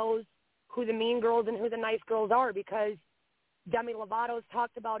public knows who the mean girls and who the nice girls are, because Demi Lovato's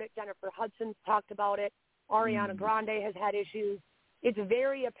talked about it, Jennifer Hudson's talked about it, Ariana Grande has had issues. It's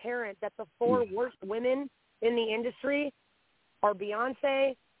very apparent that the 4 worst women in the industry are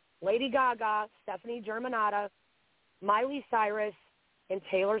Beyonce, Lady Gaga, Stephanie Germanotta, Miley Cyrus, and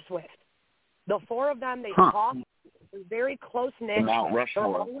Taylor Swift. The 4 of them, they talk. They're very close-knit.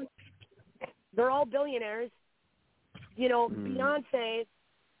 They're all billionaires. You know, Beyonce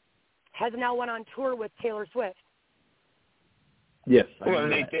has now went on tour with Taylor Swift. Yes. Well,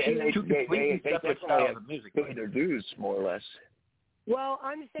 they definitely have paid their dues, more or less. Well,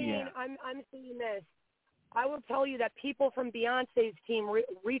 I'm saying I'm saying this. I will tell you that people from Beyonce's team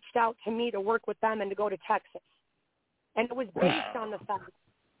reached out to me to work with them and to go to Texas, and it was based on the fact.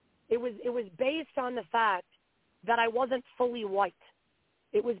 It was based on the fact that I wasn't fully white.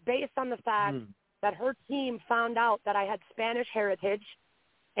 It was based on the fact that her team found out that I had Spanish heritage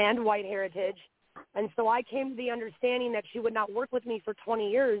and white heritage, and so I came to the understanding that she would not work with me for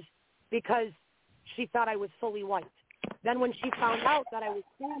 20 years because she thought I was fully white. Then when she found out that I was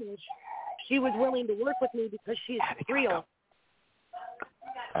Spanish, she was willing to work with me because she's Creole.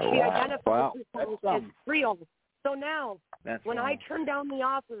 She identifies herself as Creole. So now, when I turned down the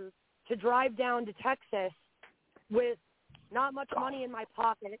offer to drive down to Texas with not much money in my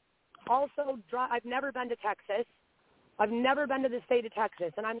pocket, also I've never been to Texas. I've never been to the state of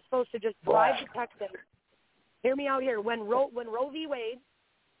Texas, and I'm supposed to just drive to Texas. Hear me out here. When Roe v. Wade,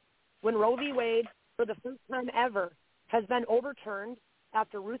 for the first time ever, has been overturned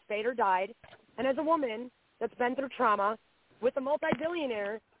after Ruth Bader died, and as a woman that's been through trauma with a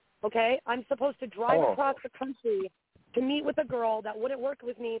multi-billionaire, okay, I'm supposed to drive across the country to meet with a girl that wouldn't work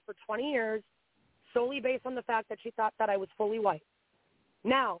with me for 20 years solely based on the fact that she thought that I was fully white.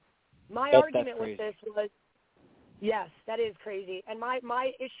 Now, my argument with this was, yes, that is crazy. And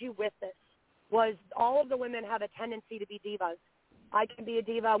my issue with this was all of the women have a tendency to be divas. I can be a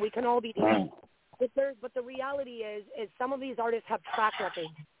diva. We can all be divas. But the reality is some of these artists have track records,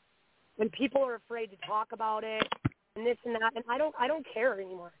 and people are afraid to talk about it and this and that. And I don't care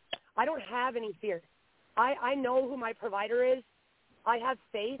anymore. I don't have any fear. I know who my provider is. I have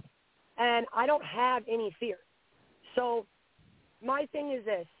faith, and I don't have any fear. So my thing is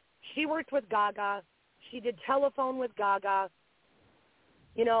this. She worked with Gaga. She did telephone with Gaga.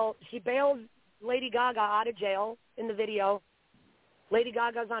 You know, she bailed Lady Gaga out of jail in the video. Lady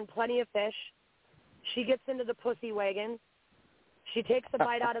Gaga's on Plenty of Fish. She gets into the pussy wagon. She takes a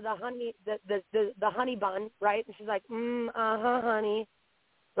bite out of the honey, the honey bun, right? And she's like, honey,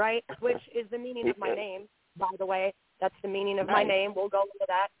 right? Which is the meaning of my name, by the way. That's the meaning of my name. We'll go into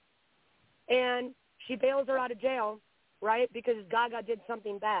that. And she bails her out of jail, right? Because Gaga did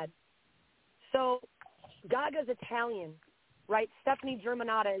something bad. So Gaga's Italian, right? Stephanie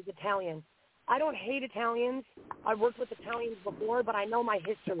Germanotta is Italian. I don't hate Italians. I've worked with Italians before, but I know my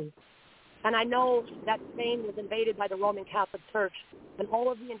history. And I know that Spain was invaded by the Roman Catholic Church, and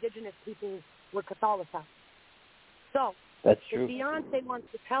all of the indigenous peoples were Catholicized. So if Beyonce wants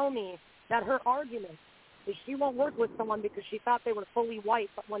to tell me that her argument is she won't work with someone because she thought they were fully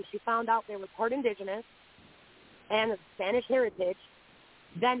white, but when she found out they were part indigenous and of Spanish heritage,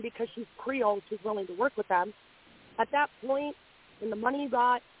 then because she's Creole, she's willing to work with them, at that point, and the money you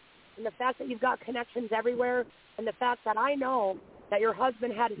got, and the fact that you've got connections everywhere, and the fact that I know that your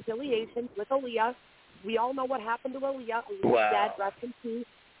husband had affiliations with Aaliyah. We all know what happened to Aaliyah. Aaliyah's dead, rest in peace.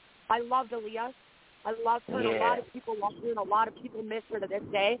 I loved Aaliyah. I loved her, and a lot of people love her, and a lot of people miss her to this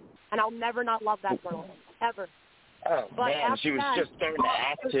day, and I'll never not love that girl, ever. Oh, but man, she was just starting to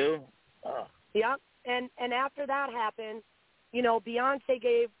act, too. Oh. Yeah, and after that happened, you know, Beyonce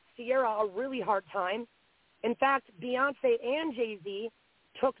gave Sierra a really hard time. In fact, Beyonce and Jay-Z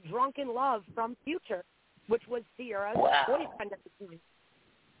took Drunken Love from Future, which was Sierra's boyfriend at the time.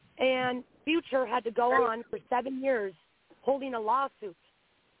 And Future had to go on for 7 years holding a lawsuit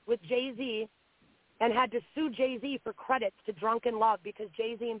with Jay-Z and had to sue Jay-Z for credits to Drunken Love because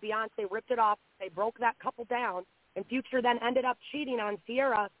Jay-Z and Beyonce ripped it off. They broke that couple down, and Future then ended up cheating on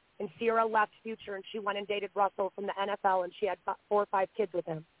Sierra, and Sierra left Future, and she went and dated Russell from the NFL, and she had 4 or 5 kids with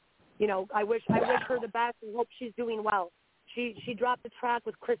him. You know, I wish her the best and hope she's doing well. She dropped the track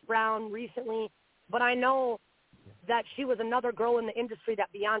with Chris Brown recently, but I know that she was another girl in the industry that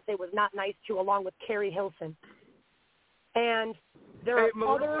Beyonce was not nice to, along with Carrie Hilson. And there are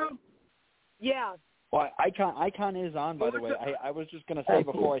other... Yeah. Well, Icon is on, by the way. I was just going to say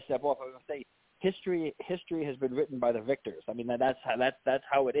before I step off, I was going to say history has been written by the victors. I mean, that's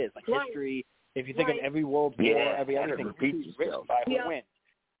how it is. Like history, if you think of every world war, every everything, history is written by who wins.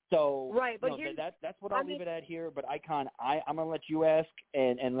 So but that's what I'll leave it at here. But Icon, I'm going to let you ask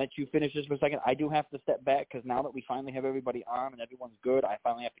and let you finish this for a second. I do have to step back because now that we finally have everybody on and everyone's good, I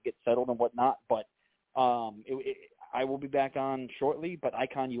finally have to get settled and whatnot. But I will be back on shortly. But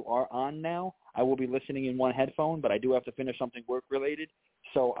Icon, you are on now. I will be listening in one headphone, but I do have to finish something work-related.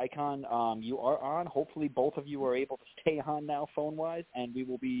 So, Icon, you are on. Hopefully both of you are able to stay on now phone-wise, and we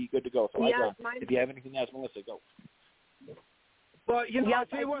will be good to go. So, Icon, if you have anything else, Melissa, go. Well, you know, I'll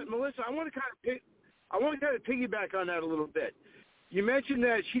tell you what, Melissa, I want to kind of piggyback on that a little bit. You mentioned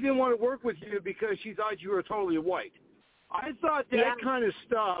that she didn't want to work with you because she thought you were totally white. I thought that kind of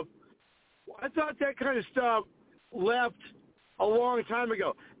stuff left a long time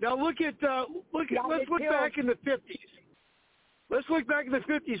ago. Now let's look back in the 50s. Let's look back in the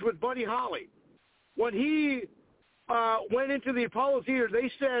 50s with Buddy Holly. When he went into the Apollo Theater,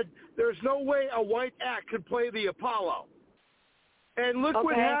 they said there's no way a white act could play the Apollo. And look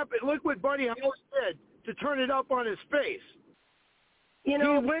what happened. Look what Buddy Holly did to turn it up on his face. You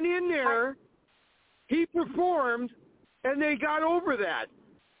know, he went in there, he performed, and they got over that.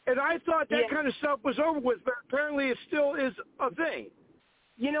 And I thought that kind of stuff was over with, but apparently it still is a thing.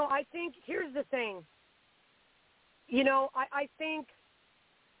 You know, I think here's the thing. You know, I think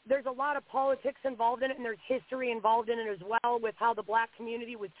there's a lot of politics involved in it, and there's history involved in it as well with how the black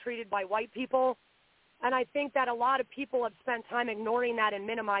community was treated by white people. And I think that a lot of people have spent time ignoring that and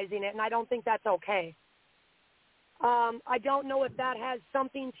minimizing it, and I don't think that's okay. I don't know if that has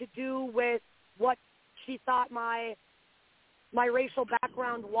something to do with what she thought my racial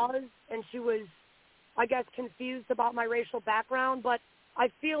background was, and she was, I guess, confused about my racial background. But I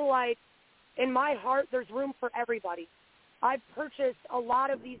feel like in my heart there's room for everybody. I've purchased a lot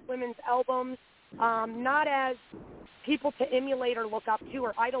of these women's albums, not as people to emulate or look up to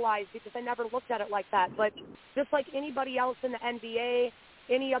or idolize, because I never looked at it like that, but just like anybody else in the NBA,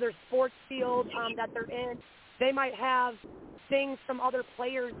 any other sports field that they're in, they might have things from other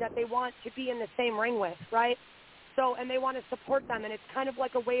players that they want to be in the same ring with, right? So, and they want to support them, and it's kind of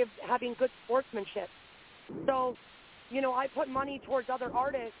like a way of having good sportsmanship. So, you know, I put money towards other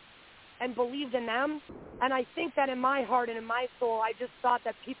artists and believed in them, and I think that in my heart and in my soul, I just thought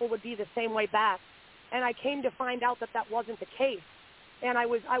that people would be the same way back. And I came to find out that that wasn't the case. And I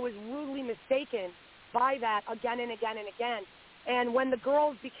was rudely mistaken by that again and again and again. And when the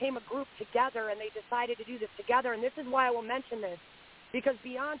girls became a group together and they decided to do this together, and this is why I will mention this, because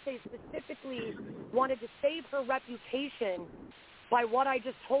Beyonce specifically wanted to save her reputation by what I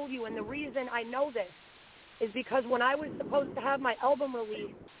just told you. And the reason I know this is because when I was supposed to have my album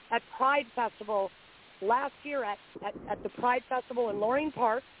release at Pride Festival last year at the Pride Festival in Loring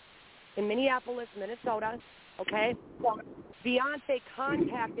Park in Minneapolis, Minnesota, okay, Beyonce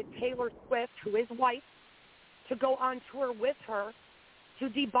contacted Taylor Swift, who is white, to go on tour with her to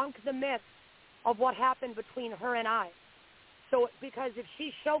debunk the myth of what happened between her and I. So because if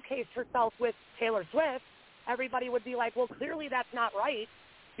she showcased herself with Taylor Swift, everybody would be like, well, clearly that's not right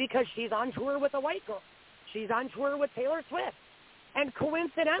because she's on tour with a white girl. She's on tour with Taylor Swift. And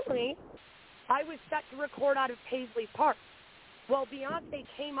coincidentally, I was set to record out of Paisley Park. Well, Beyonce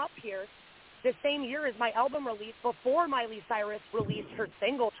came up here the same year as my album release, before Miley Cyrus released her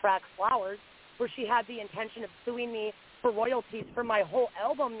single track, Flowers, where she had the intention of suing me for royalties for my whole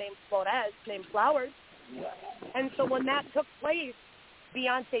album named Flowers. And so when that took place,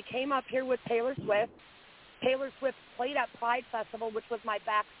 Beyonce came up here with Taylor Swift. Taylor Swift played at Pride Festival, which was my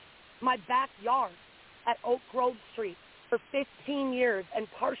backyard at Oak Grove Street for 15 years, and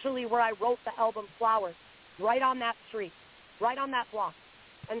partially where I wrote the album Flowers, right on that street, right on that block.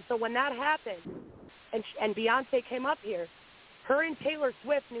 And so when that happened, and Beyonce came up here, her and Taylor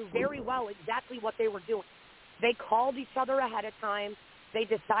Swift knew very well exactly what they were doing. They called each other ahead of time. They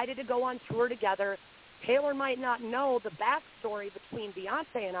decided to go on tour together. Taylor might not know the backstory between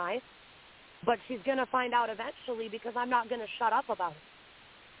Beyonce and I, but she's going to find out eventually because I'm not going to shut up about it.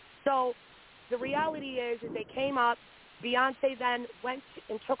 So the reality is they came up. Beyonce then went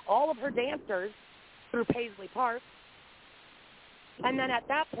and took all of her dancers through Paisley Park. And then at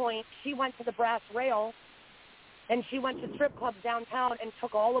that point, she went to the Brass Rail, and she went to strip clubs downtown and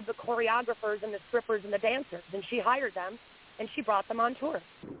took all of the choreographers and the strippers and the dancers, and she hired them, and she brought them on tour.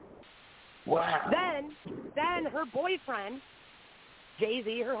 Wow. Then her boyfriend,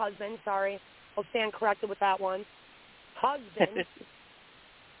 Jay-Z, her husband, sorry, I'll stand corrected with that one, husband,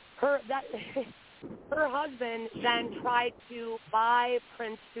 her husband then tried to buy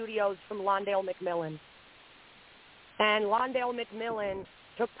Prince Studios from Londale McMillan. And Londale McMillan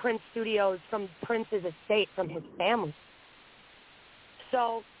took Prince Studios from Prince's estate, from his family.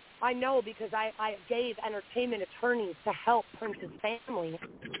 So I know because I gave entertainment attorneys to help Prince's family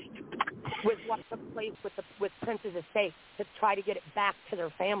with what took place with Prince's estate to try to get it back to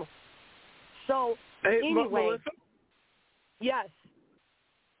their family. So anyway, Melissa? Yes.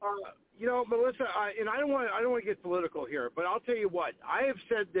 Melissa, and I don't want to get political here, but I'll tell you what. I have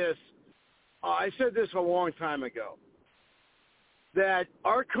said this. I said this a long time ago, that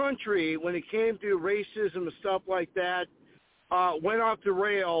our country, when it came to racism and stuff like that, went off the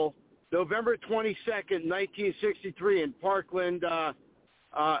rail November 22nd, 1963 in Parkland,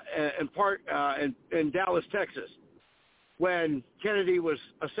 in Dallas, Texas, when Kennedy was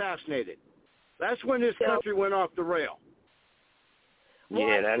assassinated. That's when this country went off the rail.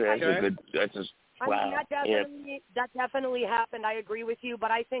 Yeah, that's a good. That's just wow. I mean, that definitely happened. I agree with you,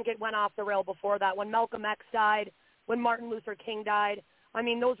 but I think it went off the rail before that. When Malcolm X died, when Martin Luther King died, I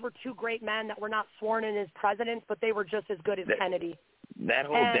mean, those were two great men that were not sworn in as presidents, but they were just as good as Kennedy. That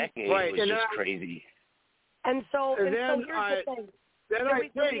whole decade was just crazy. And so here's the thing.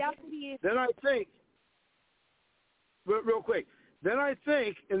 Then I think, real quick, then I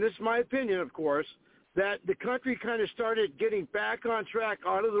think, and this is my opinion, of course, that the country kind of started getting back on track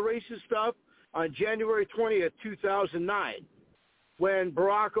out of the racist stuff on January 20th, 2009, when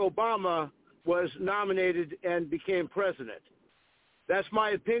Barack Obama was nominated and became president. That's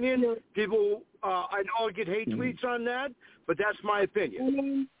my opinion. People, I know I'll get hate tweets on that, but that's my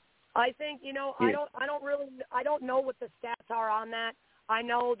opinion. I think, I don't know what the stats are on that. I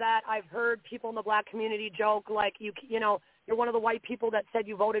know that I've heard people in the black community joke like, you're one of the white people that said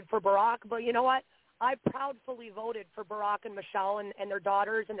you voted for Barack, but you know what? I proudly voted for Barack and Michelle and their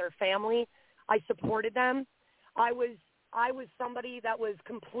daughters and their family. I supported them. I was somebody that was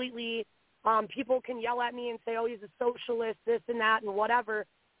completely, people can yell at me and say, oh, he's a socialist, this and that and whatever.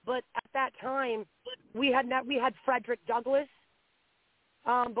 But at that time, we had Frederick Douglass,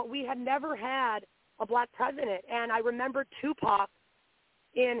 but we had never had a black president. And I remember Tupac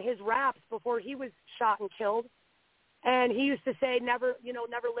in his raps before he was shot and killed. And he used to say, never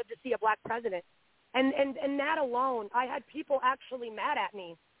live to see a black president. And that alone, I had people actually mad at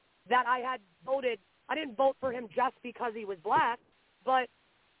me that I had voted. I didn't vote for him just because he was black, but,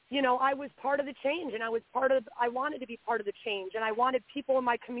 I was part of the change, and I wanted to be part of the change, and I wanted people in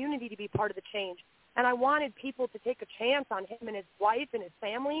my community to be part of the change, and I wanted people to take a chance on him and his wife and his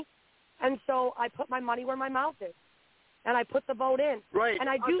family, and so I put my money where my mouth is, and I put the vote in. Right. And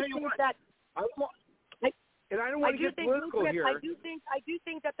I do think that. And I don't want to get political here. I do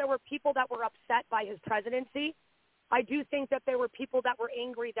think that there were people that were upset by his presidency. I do think that there were people that were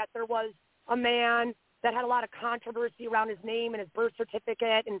angry that there was a man that had a lot of controversy around his name and his birth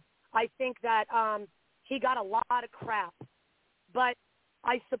certificate, and I think that he got a lot of crap. But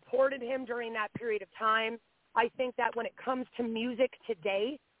I supported him during that period of time. I think that when it comes to music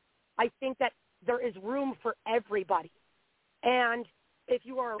today, I think that there is room for everybody. And if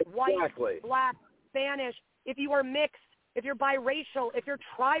you are white, black, Spanish, if you are mixed, if you're biracial, if you're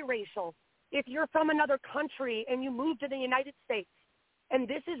triracial, if you're from another country and you move to the United States, and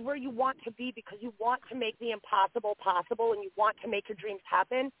this is where you want to be because you want to make the impossible possible and you want to make your dreams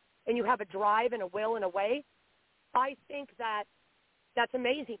happen and you have a drive and a will and a way, I think that that's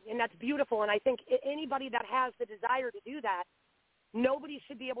amazing and that's beautiful. And I think anybody that has the desire to do that, nobody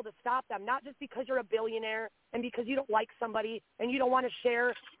should be able to stop them, not just because you're a billionaire and because you don't like somebody and you don't want to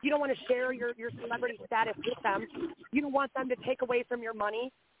share your celebrity status with them. You don't want them to take away from your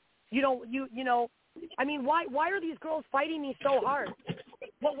money. I mean, why are these girls fighting me so hard?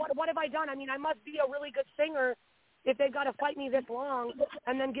 What have I done? I mean, I must be a really good singer if they've got to fight me this long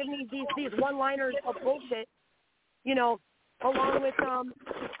and then give me these one-liners of bullshit, along with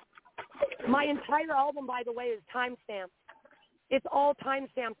my entire album, by the way, is timestamped. It's all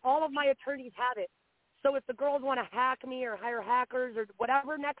timestamped. All of my attorneys have it. So if the girls want to hack me or hire hackers or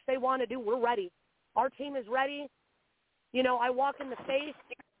whatever next they want to do, we're ready. Our team is ready. You know, I walk in the face.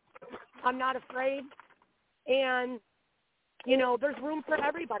 I'm not afraid. And, you know, there's room for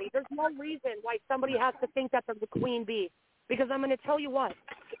everybody. There's no reason why somebody has to think that they're the queen bee. Because I'm going to tell you what.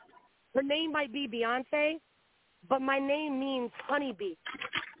 Her name might be Beyonce, but my name means honeybee.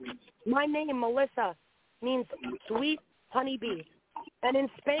 My name, Melissa, means sweet honeybee. And in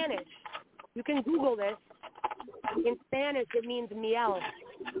Spanish, you can Google this. In Spanish, it means miel.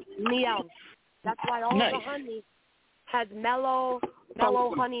 Miel. That's why all the honey has mellow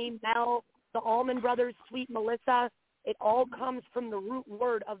honey, mel, the Almond Brothers, Sweet Melissa. It all comes from the root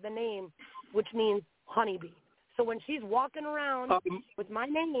word of the name, which means honeybee. So when she's walking around with my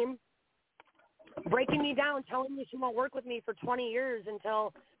name, breaking me down, telling me she won't work with me for 20 years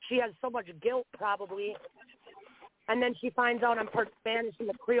until she has so much guilt probably, and then she finds out I'm part Spanish and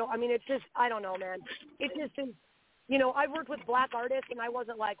the Creole. I mean, it's just, I don't know, man. It just is, you know, I've worked with black artists, and I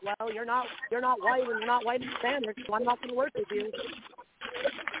wasn't like, well, you're not white, and you're not white and Spanish, so I'm not going to work with you.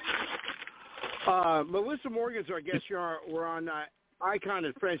 Melissa Morgan's our guest here. We're on Icon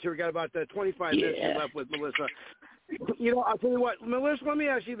and Friends here. We got about 25 minutes left with Melissa. You know, I'll tell you what, Melissa, let me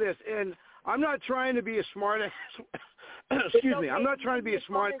ask you this, and I'm not trying to be a smart ass. Excuse me. I'm not trying to be a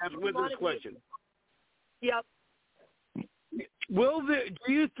smart ass with this question. Yep. Do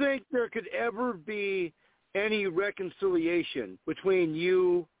you think there could ever be any reconciliation between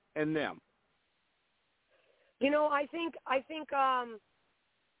you and them? You know, I think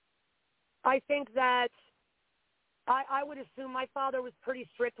that I would assume my father was pretty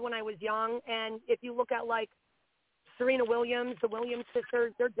strict when I was young, and if you look at like Serena Williams, the Williams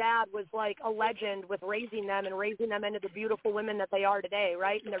sisters, their dad was like a legend with raising them into the beautiful women that they are today,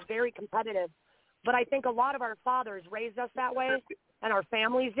 right? And they're very competitive. But I think a lot of our fathers raised us that way, and our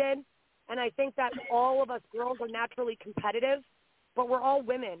families did. And I think that all of us girls are naturally competitive, but we're all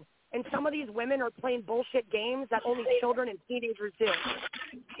women. And some of these women are playing bullshit games that only children and teenagers do.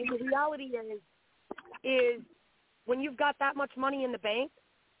 And the reality is when you've got that much money in the bank,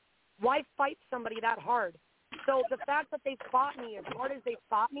 why fight somebody that hard? So the fact that they fought me as hard as they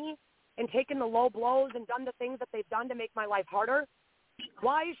fought me and taken the low blows and done the things that they've done to make my life harder,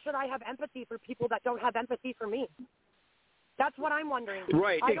 why should I have empathy for people that don't have empathy for me? That's what I'm wondering.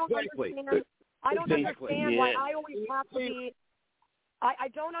 Right, I don't understand why I always have to be I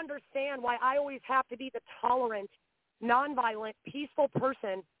don't understand why I always have to be the tolerant, nonviolent, peaceful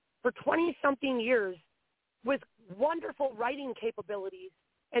person for 20-something years with wonderful writing capabilities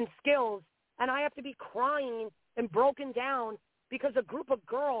and skills, and I have to be crying and broken down because a group of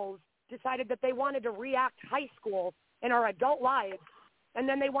girls decided that they wanted to react high school in our adult lives, and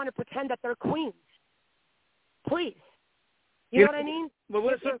then they want to pretend that they're queens. Please. You know what I mean?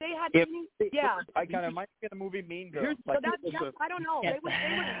 Melissa, if they had I kind of might get the movie Mean Girls. So that's, I don't know. They would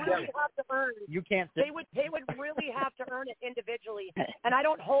really have to earn. You can't. They would really have to earn it individually. And I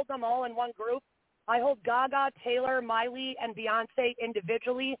don't hold them all in one group. I hold Gaga, Taylor, Miley, and Beyonce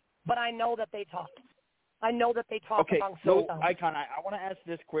individually. But I know that they talk. I know that they talk amongst themselves. So Icon, I want to ask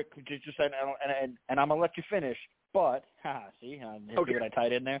this quick, and I'm gonna let you finish. But see what I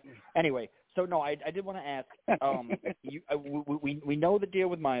tied in there. Anyway. So, no, I did want to ask, we know the deal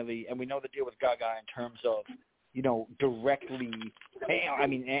with Miley and we know the deal with Gaga in terms of, you know, directly,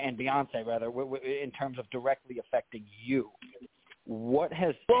 and Beyonce, rather, in terms of directly affecting you. What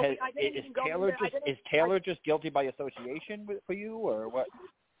is Taylor just guilty by association for you, or what?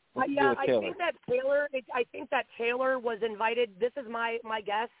 I think that Taylor was invited. This is my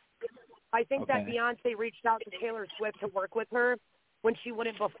guess. I think that Beyonce reached out to Taylor Swift to work with her when she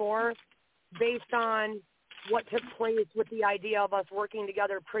wouldn't before, based on what took place with the idea of us working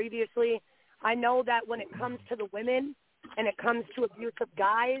together previously. I know that when it comes to the women and it comes to abusive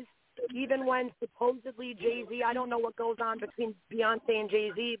guys, even when supposedly Jay-Z, I don't know what goes on between Beyonce and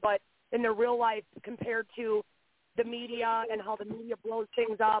Jay-Z, but in their real life compared to the media and how the media blows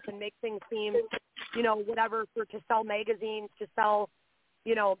things up and makes things seem, you know, whatever, to sell magazines, to sell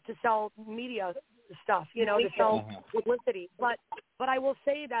media stuff, you know, to sell publicity. But I will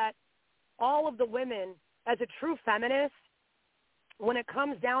say that all of the women, as a true feminist, when it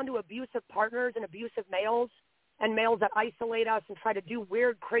comes down to abusive partners and abusive males and males that isolate us and try to do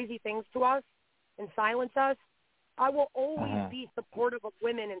weird, crazy things to us and silence us, I will always be supportive of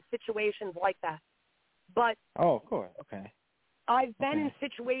women in situations like that. But of course, I've been in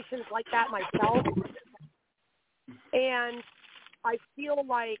situations like that myself, and I feel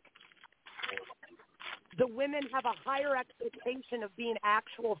like the women have a higher expectation of being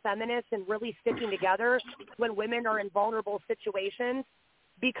actual feminists and really sticking together when women are in vulnerable situations,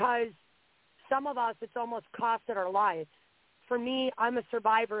 because some of us, it's almost costed our lives. For me, I'm a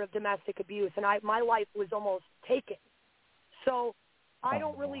survivor of domestic abuse, and my life was almost taken. So I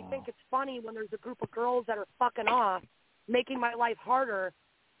don't really think it's funny when there's a group of girls that are fucking off, making my life harder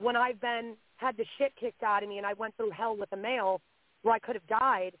when I've had the shit kicked out of me and I went through hell with a male where I could have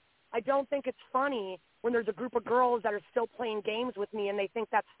died. I don't think it's funny when there's a group of girls that are still playing games with me and they think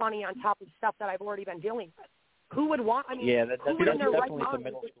that's funny on top of stuff that I've already been dealing with. Who would want, I mean, yeah, that's definitely right some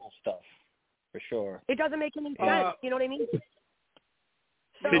middle school stuff, for sure. It doesn't make any sense, you know what I mean?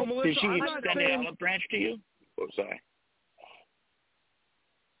 So, did she extend the olive branch to you? Oh, sorry.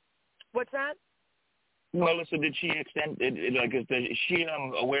 What's that? Melissa, did she extend it? Like, is she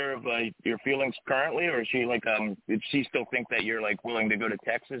aware of your feelings currently, or is she like did she still think that you're like willing to go to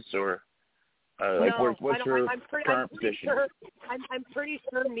Texas, or like no, what's her current position? I'm pretty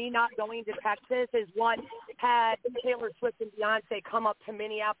sure me not going to Texas is what had Taylor Swift and Beyonce come up to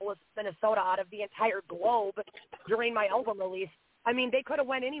Minneapolis, Minnesota, out of the entire globe during my album release. I mean, they could have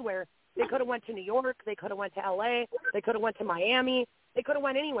went anywhere. They could have went to New York. They could have went to L.A. They could have went to Miami. They could have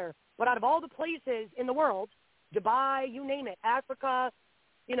went anywhere. But out of all the places in the world, Dubai, you name it, Africa,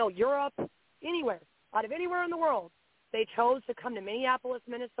 Europe, anywhere, out of anywhere in the world, they chose to come to Minneapolis,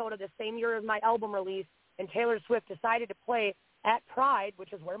 Minnesota the same year as my album release, and Taylor Swift decided to play at Pride,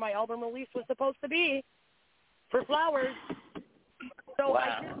 which is where my album release was supposed to be, for flowers. So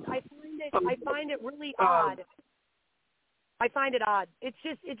wow. I find it really odd. I find it odd. It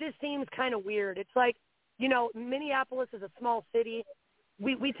just seems kind of weird. It's like, Minneapolis is a small city.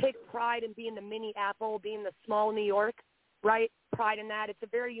 We take pride in being the mini Apple, being the small New York, right? Pride in that. It's a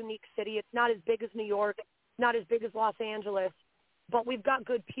very unique city. It's not as big as New York, not as big as Los Angeles, but we've got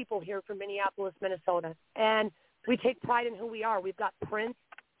good people here from Minneapolis, Minnesota, and we take pride in who we are. We've got Prince.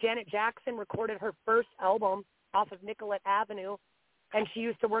 Janet Jackson recorded her first album off of Nicollet Avenue, and she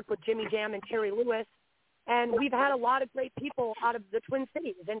used to work with Jimmy Jam and Terry Lewis. And we've had a lot of great people out of the Twin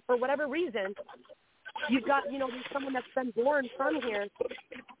Cities. And for whatever reason, you've got, there's someone that's been born from here.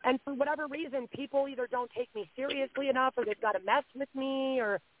 And for whatever reason, people either don't take me seriously enough, or they've got to mess with me,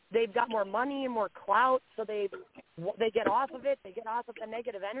 or they've got more money and more clout, so they get off of it. They get off of the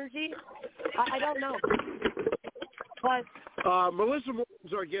negative energy. I don't know. But Melissa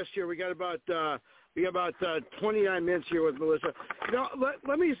Morgan's our guest here. We got about 29 minutes here with Melissa. Now,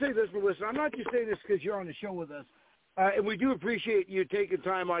 let me say this, Melissa. I'm not just saying this because you're on the show with us, and we do appreciate you taking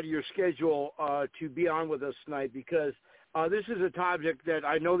time out of your schedule to be on with us tonight, because this is a topic that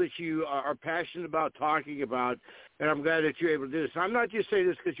I know that you are passionate about talking about, and I'm glad that you're able to do this. I'm not just saying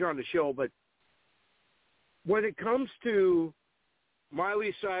this because you're on the show, but when it comes to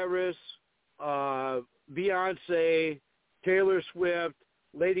Miley Cyrus, Beyonce, Taylor Swift,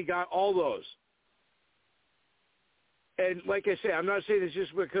 Lady Gaga, all those, and like I say, I'm not saying this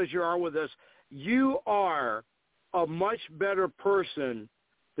just because you're on with us. You are a much better person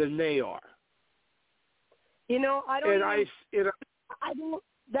than they are. I don't. And I don't.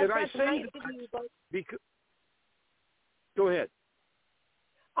 That's say nice of you, but because. Go ahead.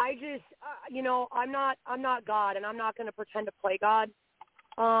 I just, I'm not God, and I'm not going to pretend to play God.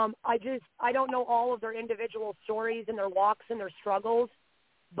 I don't know all of their individual stories and their walks and their struggles,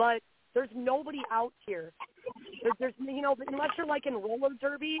 but there's nobody out here. There's unless you're like in roller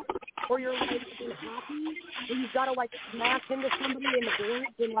derby, or you're like in hockey, and you've got to like smash into somebody in the boards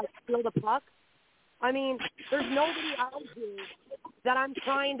and like steal the puck. I mean, there's nobody out here that I'm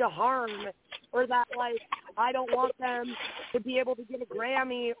trying to harm, or that like I don't want them to be able to get a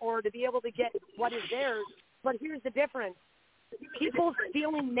Grammy or to be able to get what is theirs. But here's the difference: people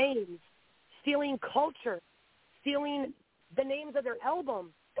stealing names, stealing culture, stealing the names of their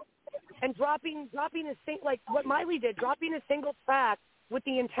albums, and dropping like what Miley did, dropping a single track with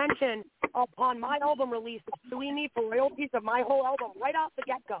the intention upon my album release of suing me for royalties of my whole album right off the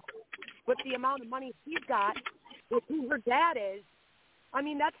get-go, with the amount of money she's got, with who her dad is. I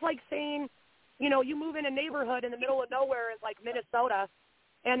mean, that's like saying, you move in a neighborhood in the middle of nowhere in like Minnesota,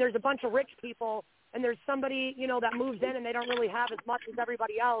 and there's a bunch of rich people, and there's somebody, that moves in and they don't really have as much as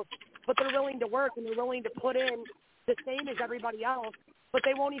everybody else, but they're willing to work and they're willing to put in the same as everybody else, but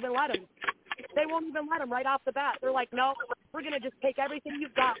they won't even let them. They won't even let them right off the bat. They're like, no, we're going to just take everything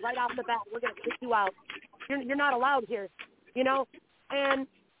you've got right off the bat. We're going to kick you out. You're not allowed here, and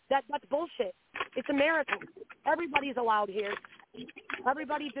that's bullshit. It's America. Everybody's allowed here.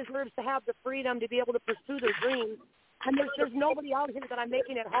 Everybody deserves to have the freedom to be able to pursue their dreams, and there's nobody out here that I'm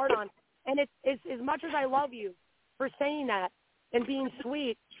making it hard on. And it's as much as I love you for saying that and being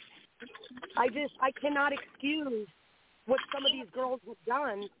sweet, I cannot excuse what some of these girls have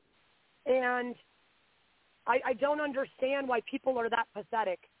done. And I don't understand why people are that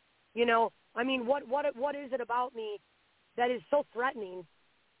pathetic. You know, I mean, what is it about me that is so threatening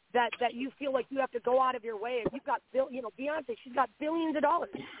that you feel like you have to go out of your way? If you've got, Beyonce, she's got billions of dollars.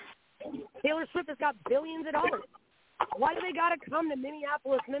 Taylor Swift has got billions of dollars. Why do they got to come to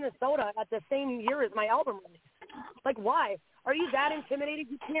Minneapolis, Minnesota at the same year as my album release? Like, why? Are you that intimidated?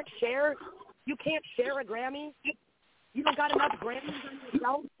 You can't share a Grammy? You don't got enough Grammys on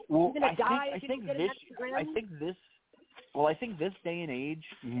yourself? Well, You're going to die if you don't get an extra Grammy? I think this day and age,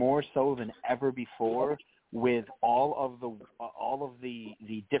 more so than ever before, with all of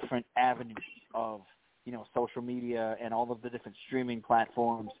the different avenues of, social media and all of the different streaming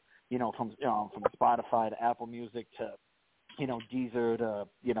platforms, from Spotify to Apple Music to, Deezer to,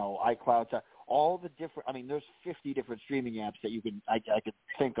 iCloud to all the different. I mean, there's 50 different streaming apps that I could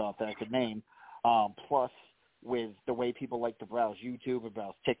think of that I could name. Plus, with the way people like to browse YouTube and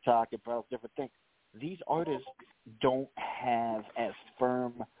browse TikTok and browse different things, these artists don't have as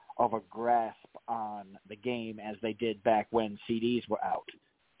firm of a grasp on the game as they did back when CDs were out.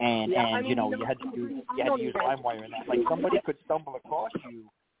 And you had to use LimeWire and that. Like somebody could stumble across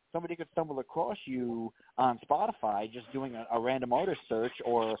you on Spotify just doing a random artist search,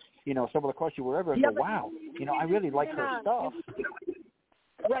 or stumble across you wherever and go, wow, I really like her stuff.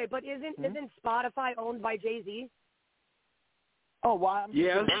 Right, but isn't Spotify owned by Jay-Z? Oh, well, I'm just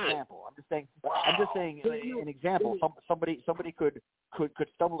saying an example. I'm just saying an example. Somebody could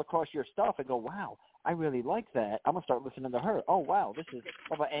stumble across your stuff and go, wow, I really like that. I'm gonna start listening to her. Oh, wow, this is.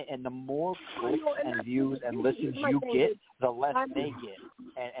 And the more clicks and views and listens you get, the less they get.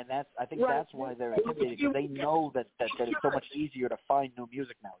 And I think that's why they're intimidated, because they know that it's so much easier to find new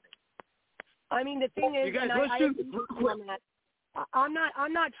music nowadays. I mean, the thing is, I'm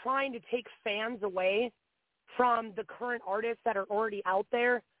not trying to take fans away from the current artists that are already out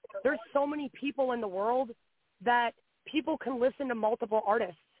there. There's so many people in the world that people can listen to multiple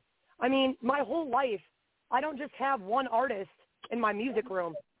artists. I mean, my whole life, I don't just have one artist in my music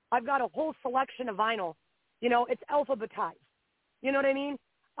room. I've got a whole selection of vinyl. It's alphabetized. You know what I mean?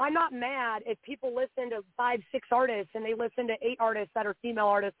 I'm not mad if people listen to 5-6 artists and they listen to 8 artists that are female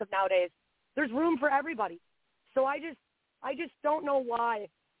artists of nowadays. There's room for everybody. So I just don't know why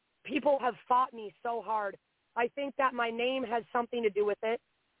people have fought me so hard. I think that my name has something to do with it.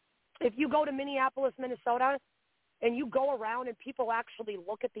 If you go to Minneapolis, Minnesota, and you go around and people actually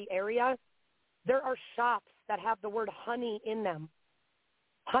look at the area, there are shops that have the word honey in them.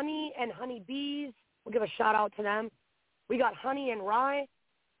 Honey and honeybees, we'll give a shout out to them. We got honey and rye.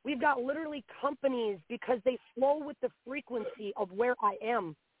 We've got literally companies because they flow with the frequency of where I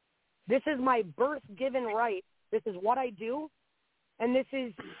am. This is my birth-given right. This is what I do, and this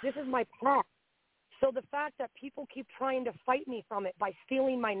is my path. So the fact that people keep trying to fight me from it by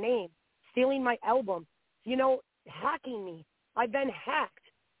stealing my name, stealing my album, hacking me. I've been hacked,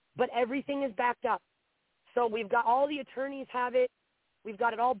 but everything is backed up. So we've got all the attorneys have it. We've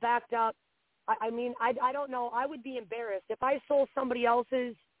got it all backed up. I don't know. I would be embarrassed if I sold somebody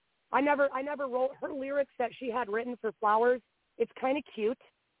else's. I never wrote her lyrics that she had written for Flowers. It's kind of cute.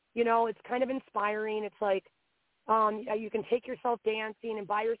 It's kind of inspiring. It's like you can take yourself dancing and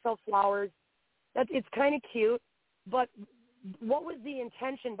buy yourself flowers. It's kind of cute, but what was the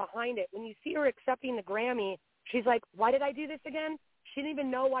intention behind it? When you see her accepting the Grammy, she's like, why did I do this again? She didn't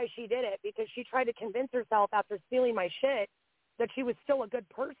even know why she did it, because she tried to convince herself after stealing my shit that she was still a good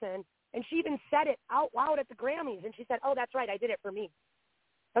person, and she even said it out loud at the Grammys, and she said, oh, that's right, I did it for me.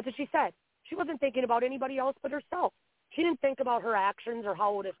 That's what she said. She wasn't thinking about anybody else but herself. She didn't think about her actions or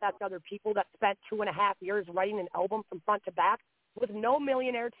how it would affect other people that spent 2.5 years writing an album from front to back with no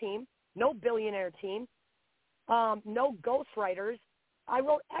millionaire team, no billionaire team, no ghostwriters. I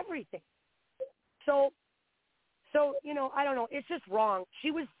wrote everything. So, I don't know. It's just wrong.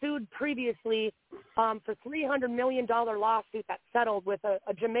 She was sued previously for $300 million lawsuit that settled with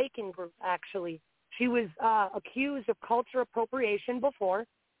a Jamaican group, actually. She was accused of culture appropriation before,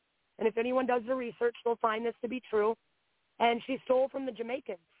 and if anyone does the research, they'll find this to be true. And she stole from the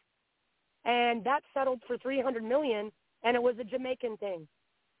Jamaicans. And that settled for $300 million, and it was a Jamaican thing,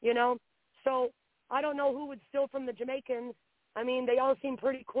 So I don't know who would steal from the Jamaicans. I mean, they all seem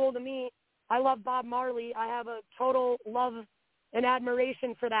pretty cool to me. I love Bob Marley. I have a total love and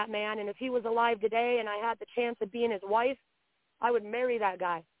admiration for that man. And if he was alive today and I had the chance of being his wife, I would marry that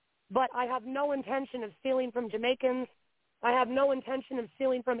guy. But I have no intention of stealing from Jamaicans. I have no intention of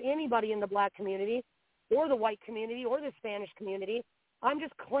stealing from anybody in the black community or the white community or the Spanish community. I'm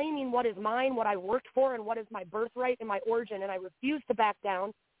just claiming what is mine, what I worked for, and what is my birthright and my origin, and I refuse to back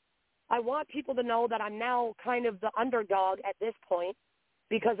down. I want people to know that I'm now kind of the underdog at this point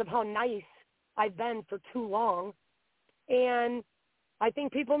because of how nice I've been for too long. And I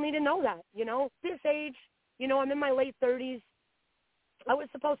think people need to know that, this age, I'm in my late 30s. I was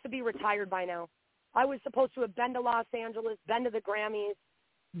supposed to be retired by now. I was supposed to have been to Los Angeles, been to the Grammys,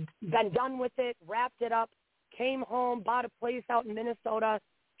 been done with it, wrapped it up, came home, bought a place out in Minnesota,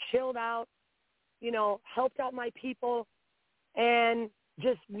 chilled out, helped out my people, and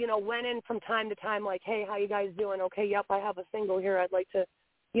just, went in from time to time like, hey, how you guys doing? Okay, yep, I have a single here. I'd like to,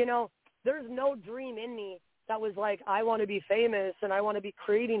 there's no dream in me that was like, I want to be famous and I want to be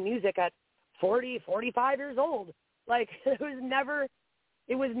creating music at 40, 45 years old. Like, it was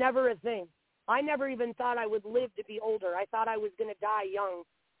never a thing. I never even thought I would live to be older. I thought I was going to die young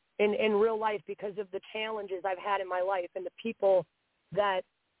in real life because of the challenges I've had in my life and the people that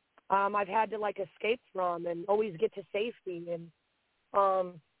I've had to, escape from and always get to safety. And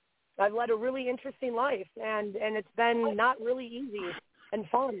I've led a really interesting life, and it's been not really easy and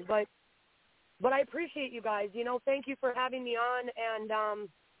fun. But I appreciate you guys. Thank you for having me on, and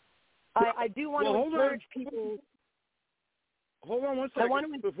I do want to encourage people. Hold on one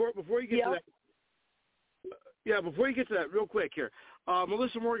second before you get to that. Yeah, before you get to that, real quick here.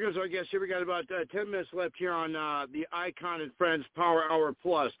 Melissa Morgan is our guest here. We got about 10 minutes left here on the Icon and Friends Power Hour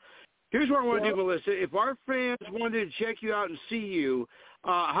Plus. Here's what I want to do, Melissa. If our fans wanted to check you out and see you,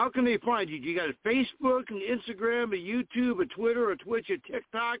 how can they find you? Do you got a Facebook, an Instagram, a YouTube, a Twitter, a Twitch, a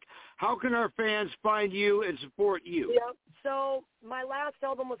TikTok? How can our fans find you and support you? Yeah. So my last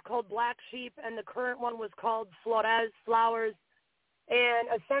album was called Black Sheep, and the current one was called Flowers.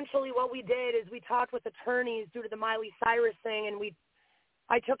 And essentially what we did is we talked with attorneys due to the Miley Cyrus thing, and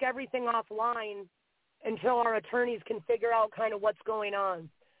I took everything offline until our attorneys can figure out kind of what's going on.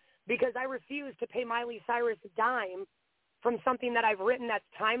 Because I refuse to pay Miley Cyrus a dime from something that I've written that's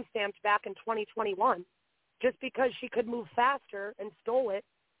time-stamped back in 2021, just because she could move faster and stole it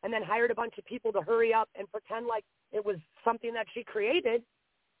and then hired a bunch of people to hurry up and pretend like it was something that she created.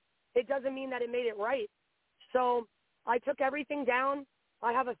 It doesn't mean that it made it right. So I took everything down.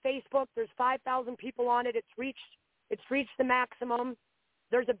 I have a Facebook. There's 5,000 people on it. It's reached the maximum.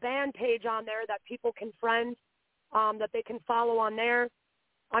 There's a band page on there that people can friend, that they can follow on there.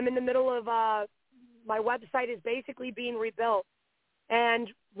 I'm in the middle of my website is basically being rebuilt. And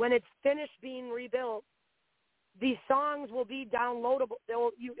when it's finished being rebuilt, these songs will be downloadable.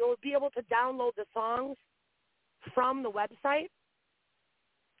 You'll be able to download the songs from the website.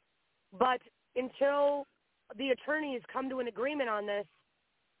 But until the attorneys come to an agreement on this,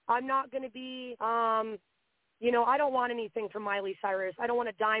 I'm not going to be, I don't want anything from Miley Cyrus. I don't want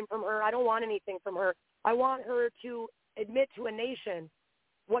a dime from her. I don't want anything from her. I want her to admit to a nation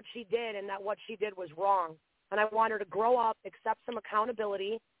what she did and that what she did was wrong. And I want her to grow up, accept some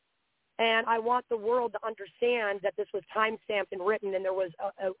accountability, and I want the world to understand that this was time-stamped and written and there was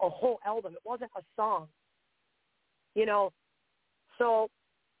a whole album. It wasn't a song, So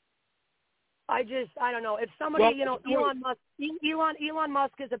I don't know. If somebody, Elon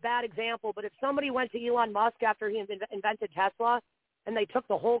Musk is a bad example, but if somebody went to Elon Musk after he invented Tesla and they took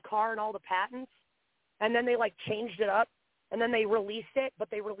the whole car and all the patents and then they changed it up, and then they released it, but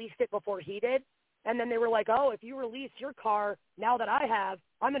they released it before he did. And then they were like, oh, if you release your car now that I have,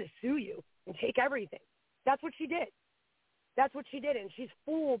 I'm going to sue you and take everything. That's what she did. And she's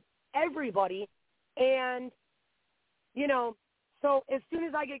fooled everybody. And, so as soon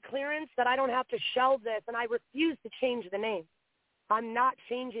as I get clearance that I don't have to shelve this, and I refuse to change the name. I'm not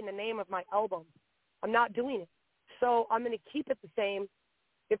changing the name of my album. I'm not doing it. So I'm going to keep it the same.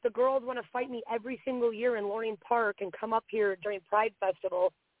 If the girls want to fight me every single year in Loring Park and come up here during Pride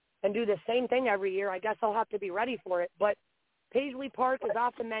Festival and do the same thing every year, I guess I'll have to be ready for it. But Paisley Park is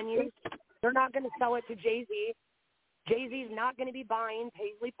off the menu. They're not going to sell it to Jay-Z. Jay-Z's not going to be buying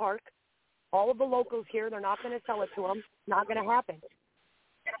Paisley Park. All of the locals here, they're not going to sell it to them. It's not going to happen.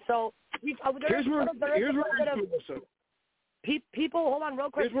 So people, hold on real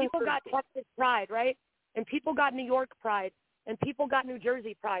quick. People got Texas Pride, right? And people got New York Pride. And people got New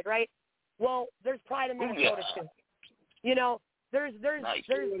Jersey Pride, right? Well, there's Pride in Minnesota too. There's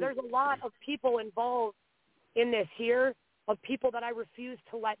a lot of people involved in this here, of people that I refuse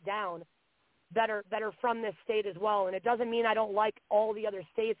to let down, that are from this state as well. And it doesn't mean I don't like all the other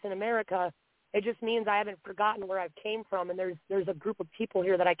states in America. It just means I haven't forgotten where I came from, and there's a group of people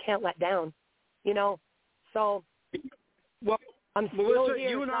here that I can't let down. So well, I'm still Melissa, here.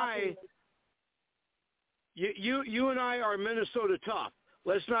 You and I are Minnesota tough.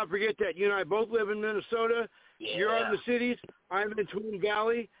 Let's not forget that. You and I both live in Minnesota. Yeah. You're out in the cities. I'm in Twin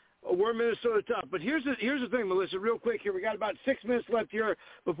Valley. We're Minnesota tough. But here's the thing, Melissa, real quick here. We got about 6 minutes left here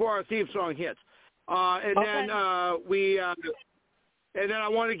before our theme song hits. And then I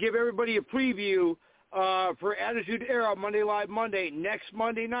want to give everybody a preview for Attitude Era Monday Live Monday next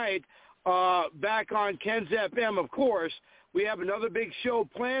Monday night back on Ken's FM, of course. We have another big show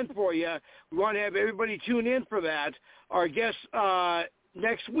planned for you. We want to have everybody tune in for that. Our guests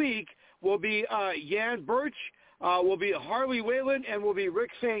next week will be Jan Birch, will be Harley Whalen, and will be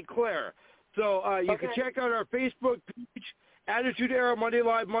Rick St. Clair. So you can check out our Facebook page, Attitude Era Monday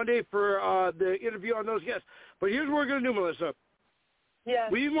Live Monday, for the interview on those guests. But here's what we're going to do, Melissa. Yeah.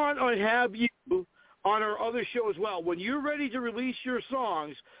 We want to have you on our other show as well. When you're ready to release your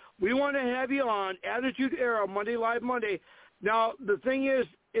songs, we want to have you on Attitude Era Monday Live Monday. Now, the thing is,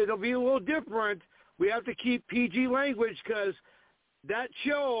 it'll be a little different. We have to keep PG language because that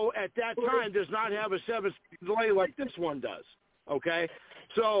show at that time does not have a 7-second delay like this one does, okay?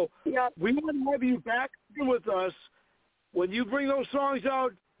 So we want to have you back with us. When you bring those songs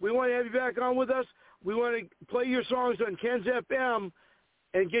out, we want to have you back on with us. We want to play your songs on Ken's FM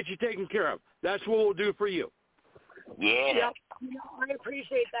and get you taken care of. That's what we'll do for you. Yeah. Yep. I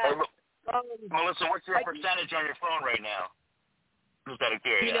appreciate that. Melissa, what's your percentage on your phone right now? Just out of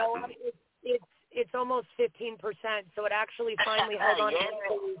curiosity. You know, it's almost 15%, so it actually finally held on.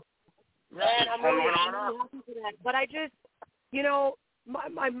 Man, I'm really happy for that. But I just, you know,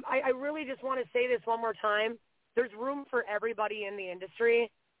 I really just want to say this one more time. There's room for everybody in the industry,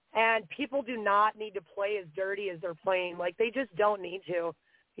 and people do not need to play as dirty as they're playing. Like, they just don't need to.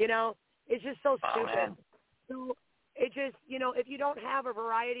 You know, it's just so stupid. So it just, you know, if you don't have a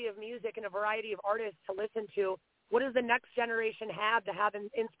variety of music and a variety of artists to listen to, what does the next generation have to have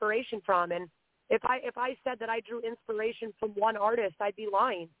inspiration from? And if I said that I drew inspiration from one artist, I'd be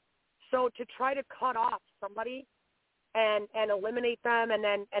lying. So to try to cut off somebody and eliminate them, and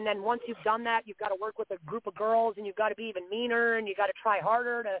then once you've done that, you've got to work with a group of girls, and you've got to be even meaner, and you've got to try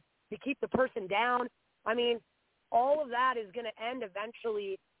harder to keep the person down. I mean, all of that is going to end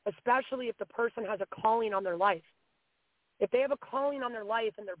eventually, especially if the person has a calling on their life. If they have a calling on their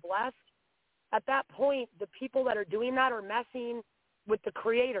life and they're blessed, at that point, the people that are doing that are messing with the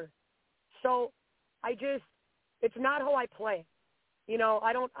creator. So it's not how I play. You know,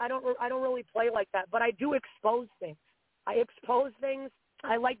 I don't really play like that, but I do expose things. I expose things.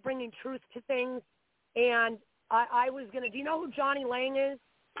 I like bringing truth to things. And I was going to, do you know who Johnny Lang is?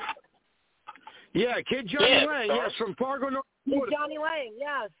 Yeah, Kid Johnny Lang, yes, from Fargo, North Dakota. Johnny Lang,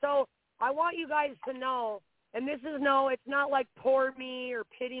 yeah. So I want you guys to know, and this is it's not like poor me or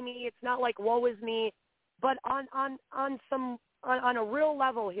pity me. It's not like woe is me, but on a real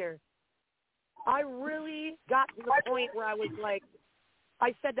level here, I really got to the point where I was like,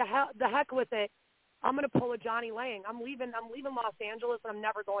 I said the heck with it. I'm going to pull a Johnny Lang. I'm leaving Los Angeles, and I'm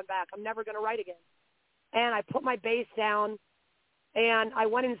never going back. I'm never going to write again. And I put my bass down, and I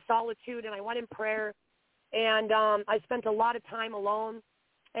went in solitude, and I went in prayer, and I spent a lot of time alone.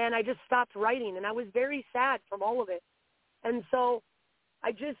 And I just stopped writing, and I was very sad from all of it. And so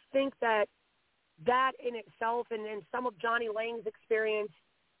I just think that in itself and some of Johnny Lang's experience,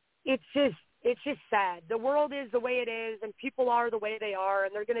 it's just sad. The world is the way it is, and people are the way they are,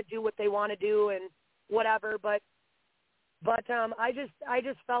 and they're going to do what they want to do and whatever. But I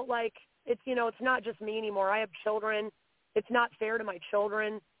just felt like it's not just me anymore. I have children. It's not fair to my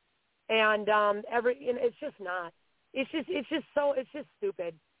children, and it's just not. It's just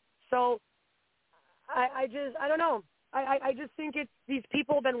stupid. So I don't know. I just think these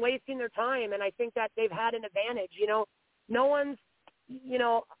people have been wasting their time, and I think that they've had an advantage. You know, no one's, you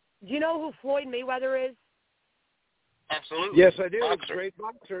know, do you know who Floyd Mayweather is? Absolutely. Yes, I do. He's a great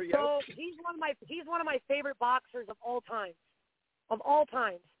boxer. Yep. So he's one of my favorite boxers of all time.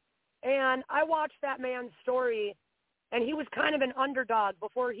 And I watched that man's story, and he was kind of an underdog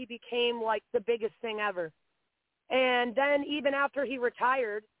before he became like the biggest thing ever. And then even after he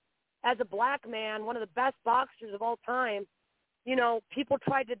retired, as a black man, one of the best boxers of all time, you know, people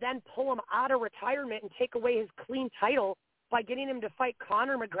tried to then pull him out of retirement and take away his clean title by getting him to fight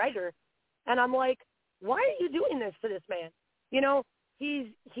Conor McGregor. And I'm like, why are you doing this to this man? You know, he's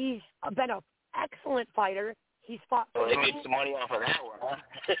been an excellent fighter. He's fought. Well, they made some money off of that one, huh?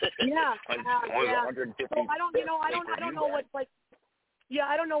 Yeah. yeah. 150. So I don't know what's like. Yeah,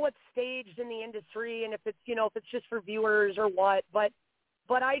 I don't know what's staged in the industry, and if it's just for viewers or what. But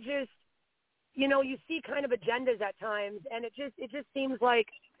I just, you know, you see kind of agendas at times, and it just seems like,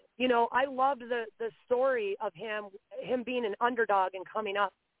 you know, I loved the story of him being an underdog and coming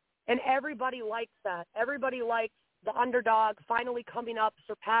up, and everybody likes that. Everybody likes the underdog finally coming up,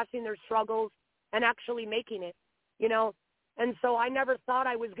 surpassing their struggles, and actually making it, you know. And so I never thought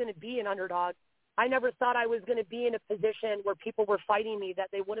I was going to be an underdog. I never thought I was going to be in a position where people were fighting me, that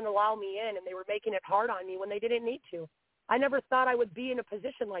they wouldn't allow me in, and they were making it hard on me when they didn't need to. I never thought I would be in a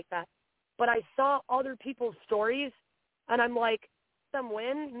position like that. but I saw other people's stories, and I'm like, them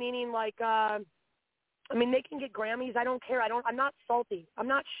win, meaning like, I mean, they can get Grammys. I don't care. I'm not salty. I'm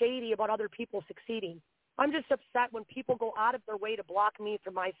not shady about other people succeeding. I'm just upset when people go out of their way to block me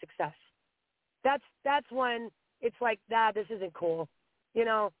from my success. That's when it's like, this isn't cool. You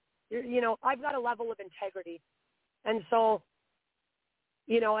know, I've got a level of integrity, and so,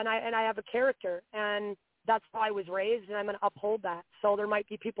 and I have a character, and that's how I was raised, and I'm going to uphold that. So there might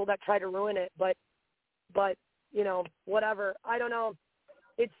be people that try to ruin it, but whatever. I don't know.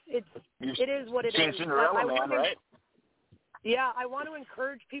 It is what it is. Cinderella Man, right? Yeah, I want to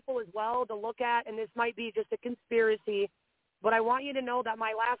encourage people as well to look at, and this might be just a conspiracy, but I want you to know that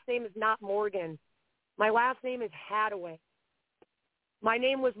my last name is not Morgan. My last name is Hadaway. My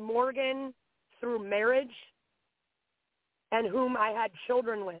name was Morgan through marriage and whom I had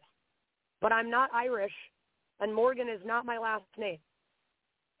children with. But I'm not Irish, and Morgan is not my last name.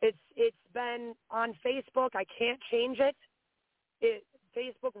 It's been on Facebook. I can't change it.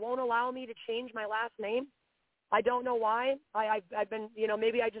 Facebook won't allow me to change my last name. I don't know why. I've been,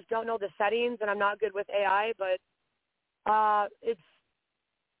 maybe I just don't know the settings and I'm not good with AI, but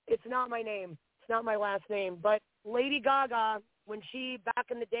it's not my name. It's not my last name. But Lady Gaga, when she,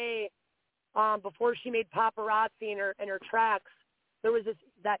 back in the day, before she made Paparazzi and her tracks, there was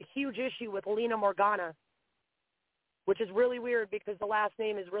that huge issue with Lena Morgana, which is really weird because the last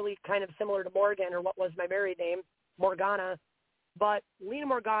name is really kind of similar to Morgan, or what was my married name, Morgana. But Lena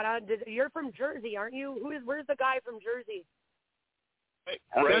Morgana, you're from Jersey, aren't you? Where's the guy from Jersey?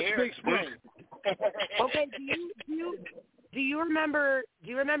 Right here. Big Spring. Okay, do you remember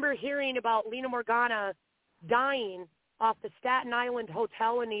hearing about Lena Morgana dying off the Staten Island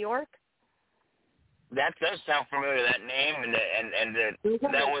Hotel in New York? That does sound familiar, that name, and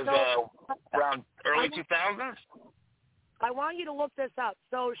that was around early 2000s? I want you to look this up.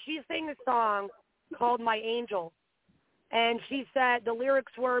 So she sang a song called My Angel. And she said the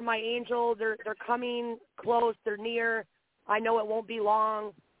lyrics were, my angel, they're coming close, they're near, I know it won't be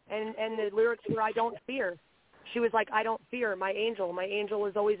long. And the lyrics were, I don't fear. She was like, I don't fear, my angel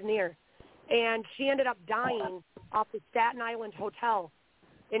is always near. And she ended up dying off the Staten Island Hotel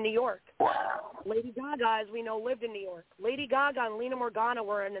in New York. Lady Gaga, as we know, lived in New York. Lady Gaga and Lena Morgana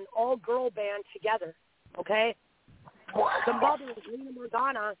were in an all-girl band together, okay? The mother of Lena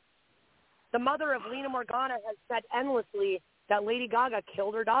Morgana has said endlessly that Lady Gaga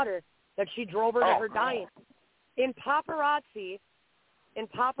killed her daughter, that she drove her to her dying. In Paparazzi,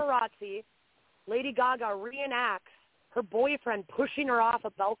 Lady Gaga reenacts her boyfriend pushing her off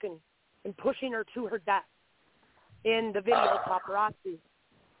a balcony and pushing her to her death in the video Paparazzi.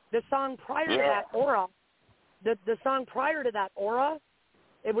 The song prior to that, Aura,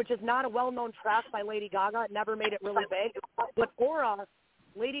 which is not a well-known track by Lady Gaga, it never made it really big, but Aura,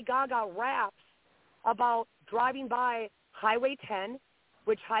 Lady Gaga raps about driving by Highway 10,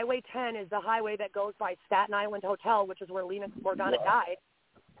 which Highway 10 is the highway that goes by Staten Island Hotel, which is where Lena Morgana died.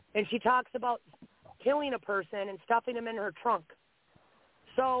 And she talks about killing a person and stuffing him in her trunk.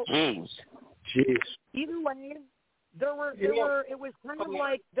 So, Jeez. Either way, it was kind of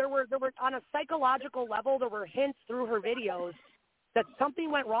like there were on a psychological level, there were hints through her videos that something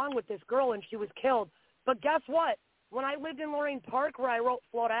went wrong with this girl and she was killed. But guess what? When I lived in Lorraine Park, where I wrote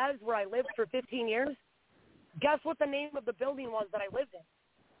Flores, where I lived for 15 years, guess what the name of the building was that I lived in?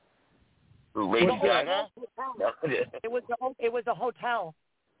 Lady Gaga? It was a hotel.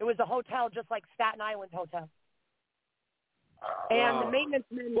 It was a hotel just like Staten Island Hotel. And the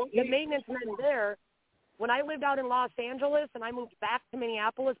maintenance men there, when I lived out in Los Angeles and I moved back to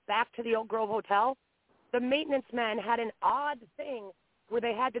Minneapolis, back to the Oak Grove Hotel, the maintenance men had an odd thing where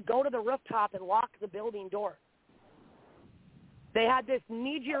they had to go to the rooftop and lock the building door. They had this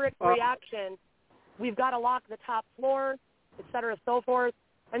knee-jerk reaction. We've got to lock the top floor, et cetera, so forth.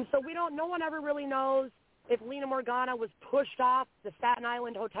 And so no one ever really knows if Lena Morgana was pushed off the Staten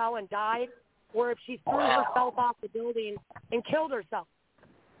Island Hotel and died, or if she threw herself off the building and killed herself.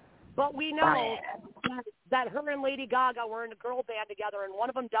 But we know that her and Lady Gaga were in a girl band together, and one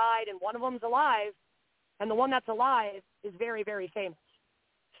of them died and one of them's alive, and the one that's alive is very, very famous.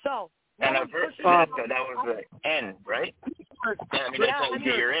 So, and I've heard that was the end, right? I mean, that's how you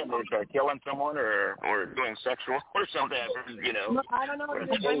get your end, or killing someone or doing sexual or something, you know. I don't know. I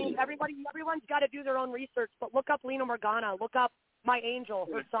mean, everyone's got to do their own research, but look up Lena Morgana. Look up My Angel,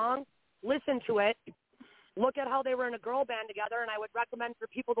 her song. Listen to it. Look at how they were in a girl band together, and I would recommend for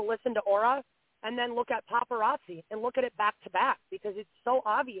people to listen to Aura and then look at Paparazzi and look at it back to back because it's so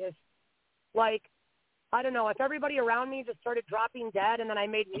obvious. Like, I don't know, if everybody around me just started dropping dead and then I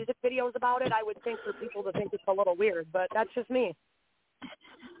made music videos about it, I would think for people to think it's a little weird, but that's just me.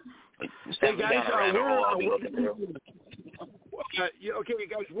 Hey guys, Okay,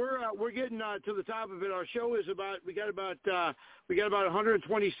 guys, we're getting to the top of it. Our show is we got about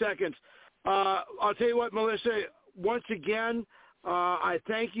 120 seconds. I'll tell you what, Melissa. Once again, I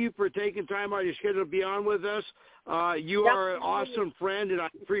thank you for taking time out of your schedule to be on with us. You are an awesome friend, and I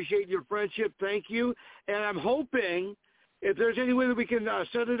appreciate your friendship. Thank you. And I'm hoping, if there's any way that we can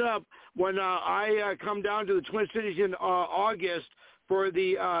set it up when I come down to the Twin Cities in August for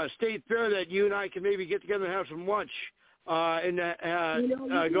the state fair, that you and I can maybe get together and have some lunch and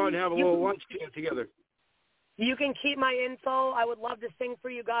go and have a little lunch together. You can keep my info. I would love to sing for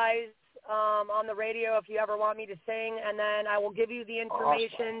you guys on the radio if you ever want me to sing, and then I will give you the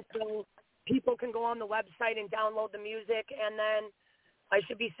information so people can go on the website and download the music, and then I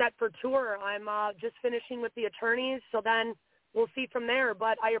should be set for tour. I'm just finishing with the attorneys, so then we'll see from there.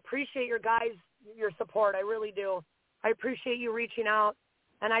 But I appreciate your support. I really do. I appreciate you reaching out,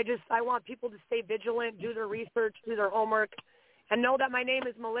 and I want people to stay vigilant, do their research, do their homework, and know that my name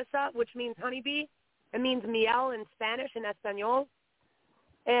is Melissa, which means honeybee. It means miel in Spanish and Espanol.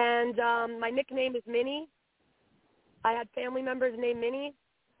 And my nickname is Minnie. I had family members named Minnie,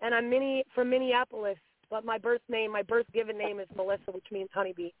 and I'm Minnie from Minneapolis. But my birth given name is Melissa, which means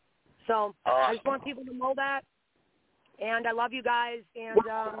honeybee. So I just want people to know that. And I love you guys. And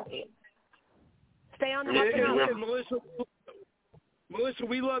stay on the up and up. Melissa,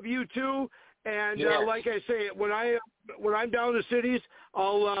 we love you too. And like I say, when I'm down in the cities,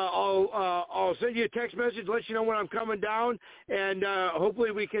 I'll send you a text message, let you know when I'm coming down, and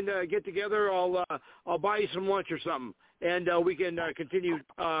hopefully we can get together. I'll buy you some lunch or something, and we can continue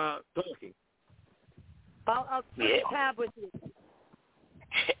talking. I'll keep tab with you.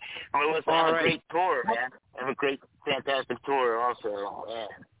 Melissa, have a great tour, man. Have a great, fantastic tour also. Yeah.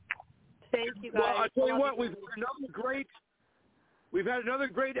 Thank you, guys. Well, I'll tell you what, we've had another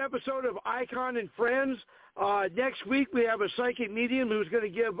great episode of Icon and Friends. Next week we have a psychic medium who's going to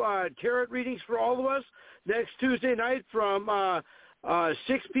give tarot readings for all of us next Tuesday night from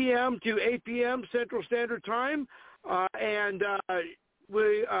 6 p.m. to 8 p.m. Central Standard Time. And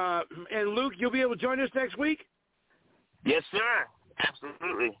Luke, you'll be able to join us next week? Yes, sir.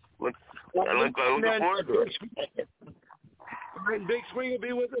 Absolutely. Look forward to it. And Big Swing will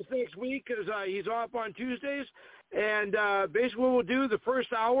be with us next week because he's off on Tuesdays. And basically what we'll do, the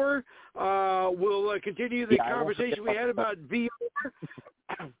first hour, we'll continue the conversation we had about VR.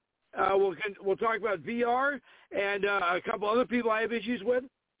 We'll talk about VR and a couple other people I have issues with,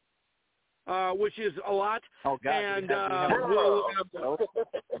 which is a lot. Oh, God. And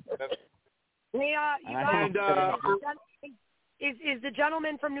is the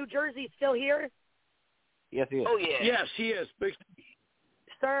gentleman from New Jersey still here? Yes, he is. Oh, yeah. Yes, he is.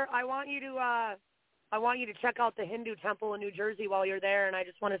 Sir, I want you to check out the Hindu temple in New Jersey while you're there, and I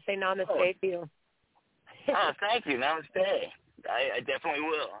just want to say namaste to you. Thank you. Namaste. I definitely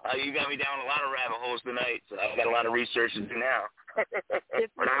will. You got me down a lot of rabbit holes tonight, so I've got a lot of research to do now.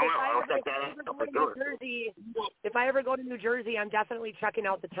 But I will. I'll check that out for sure. If I ever go to New Jersey, I'm definitely checking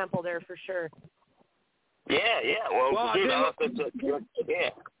out the temple there for sure. Yeah. Well, dude, yeah.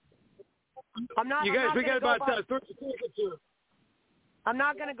 You guys, we got about 30 seconds here. I'm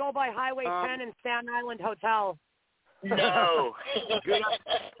not going to go by Highway 10 and Staten Island Hotel. No.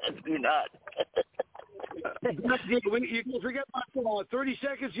 Do not. We got about 30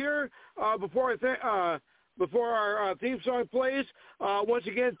 seconds here before our theme song plays. Once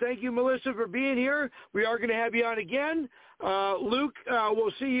again, thank you, Melissa, for being here. We are going to have you on again. Luke,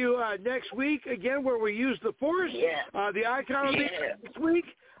 we'll see you next week again where we use the Force. The Icon will be next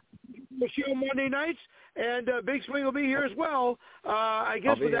week. The show Monday nights, and Big Swing will be here as well. I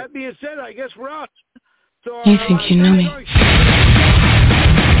guess with that being said, I guess we're out. So, you think you know me?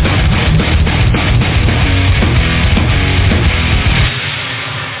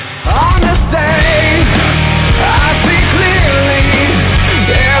 On the stage, I see clearly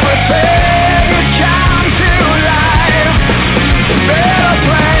everything has come to life. A better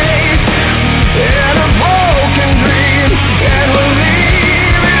place in a broken dream, and we'll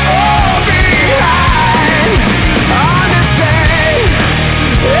leave it all behind. Understand,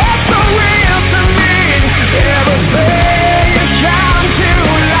 it's so real to me. Everything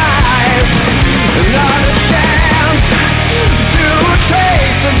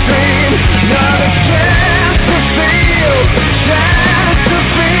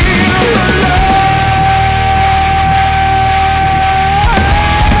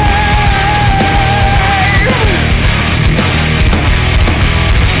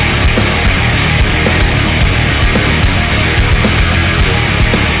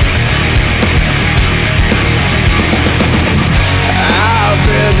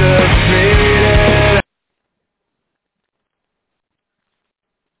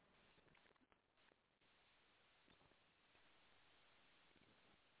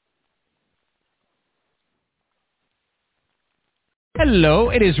Hello,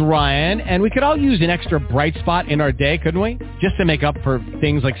 it is Ryan, and we could all use an extra bright spot in our day, couldn't we? Just to make up for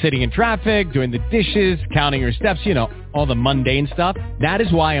things like sitting in traffic, doing the dishes, counting your steps, all the mundane stuff. That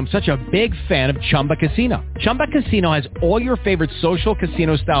is why I'm such a big fan of Chumba Casino. Chumba Casino has all your favorite social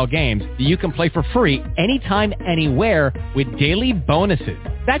casino-style games that you can play for free anytime, anywhere with daily bonuses.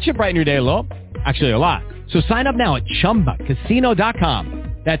 That should brighten your day a little. Actually, a lot. So sign up now at ChumbaCasino.com.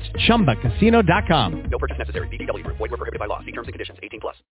 That's ChumbaCasino.com. No purchase necessary. VGW Group. Void where prohibited by law. See terms and conditions. 18+.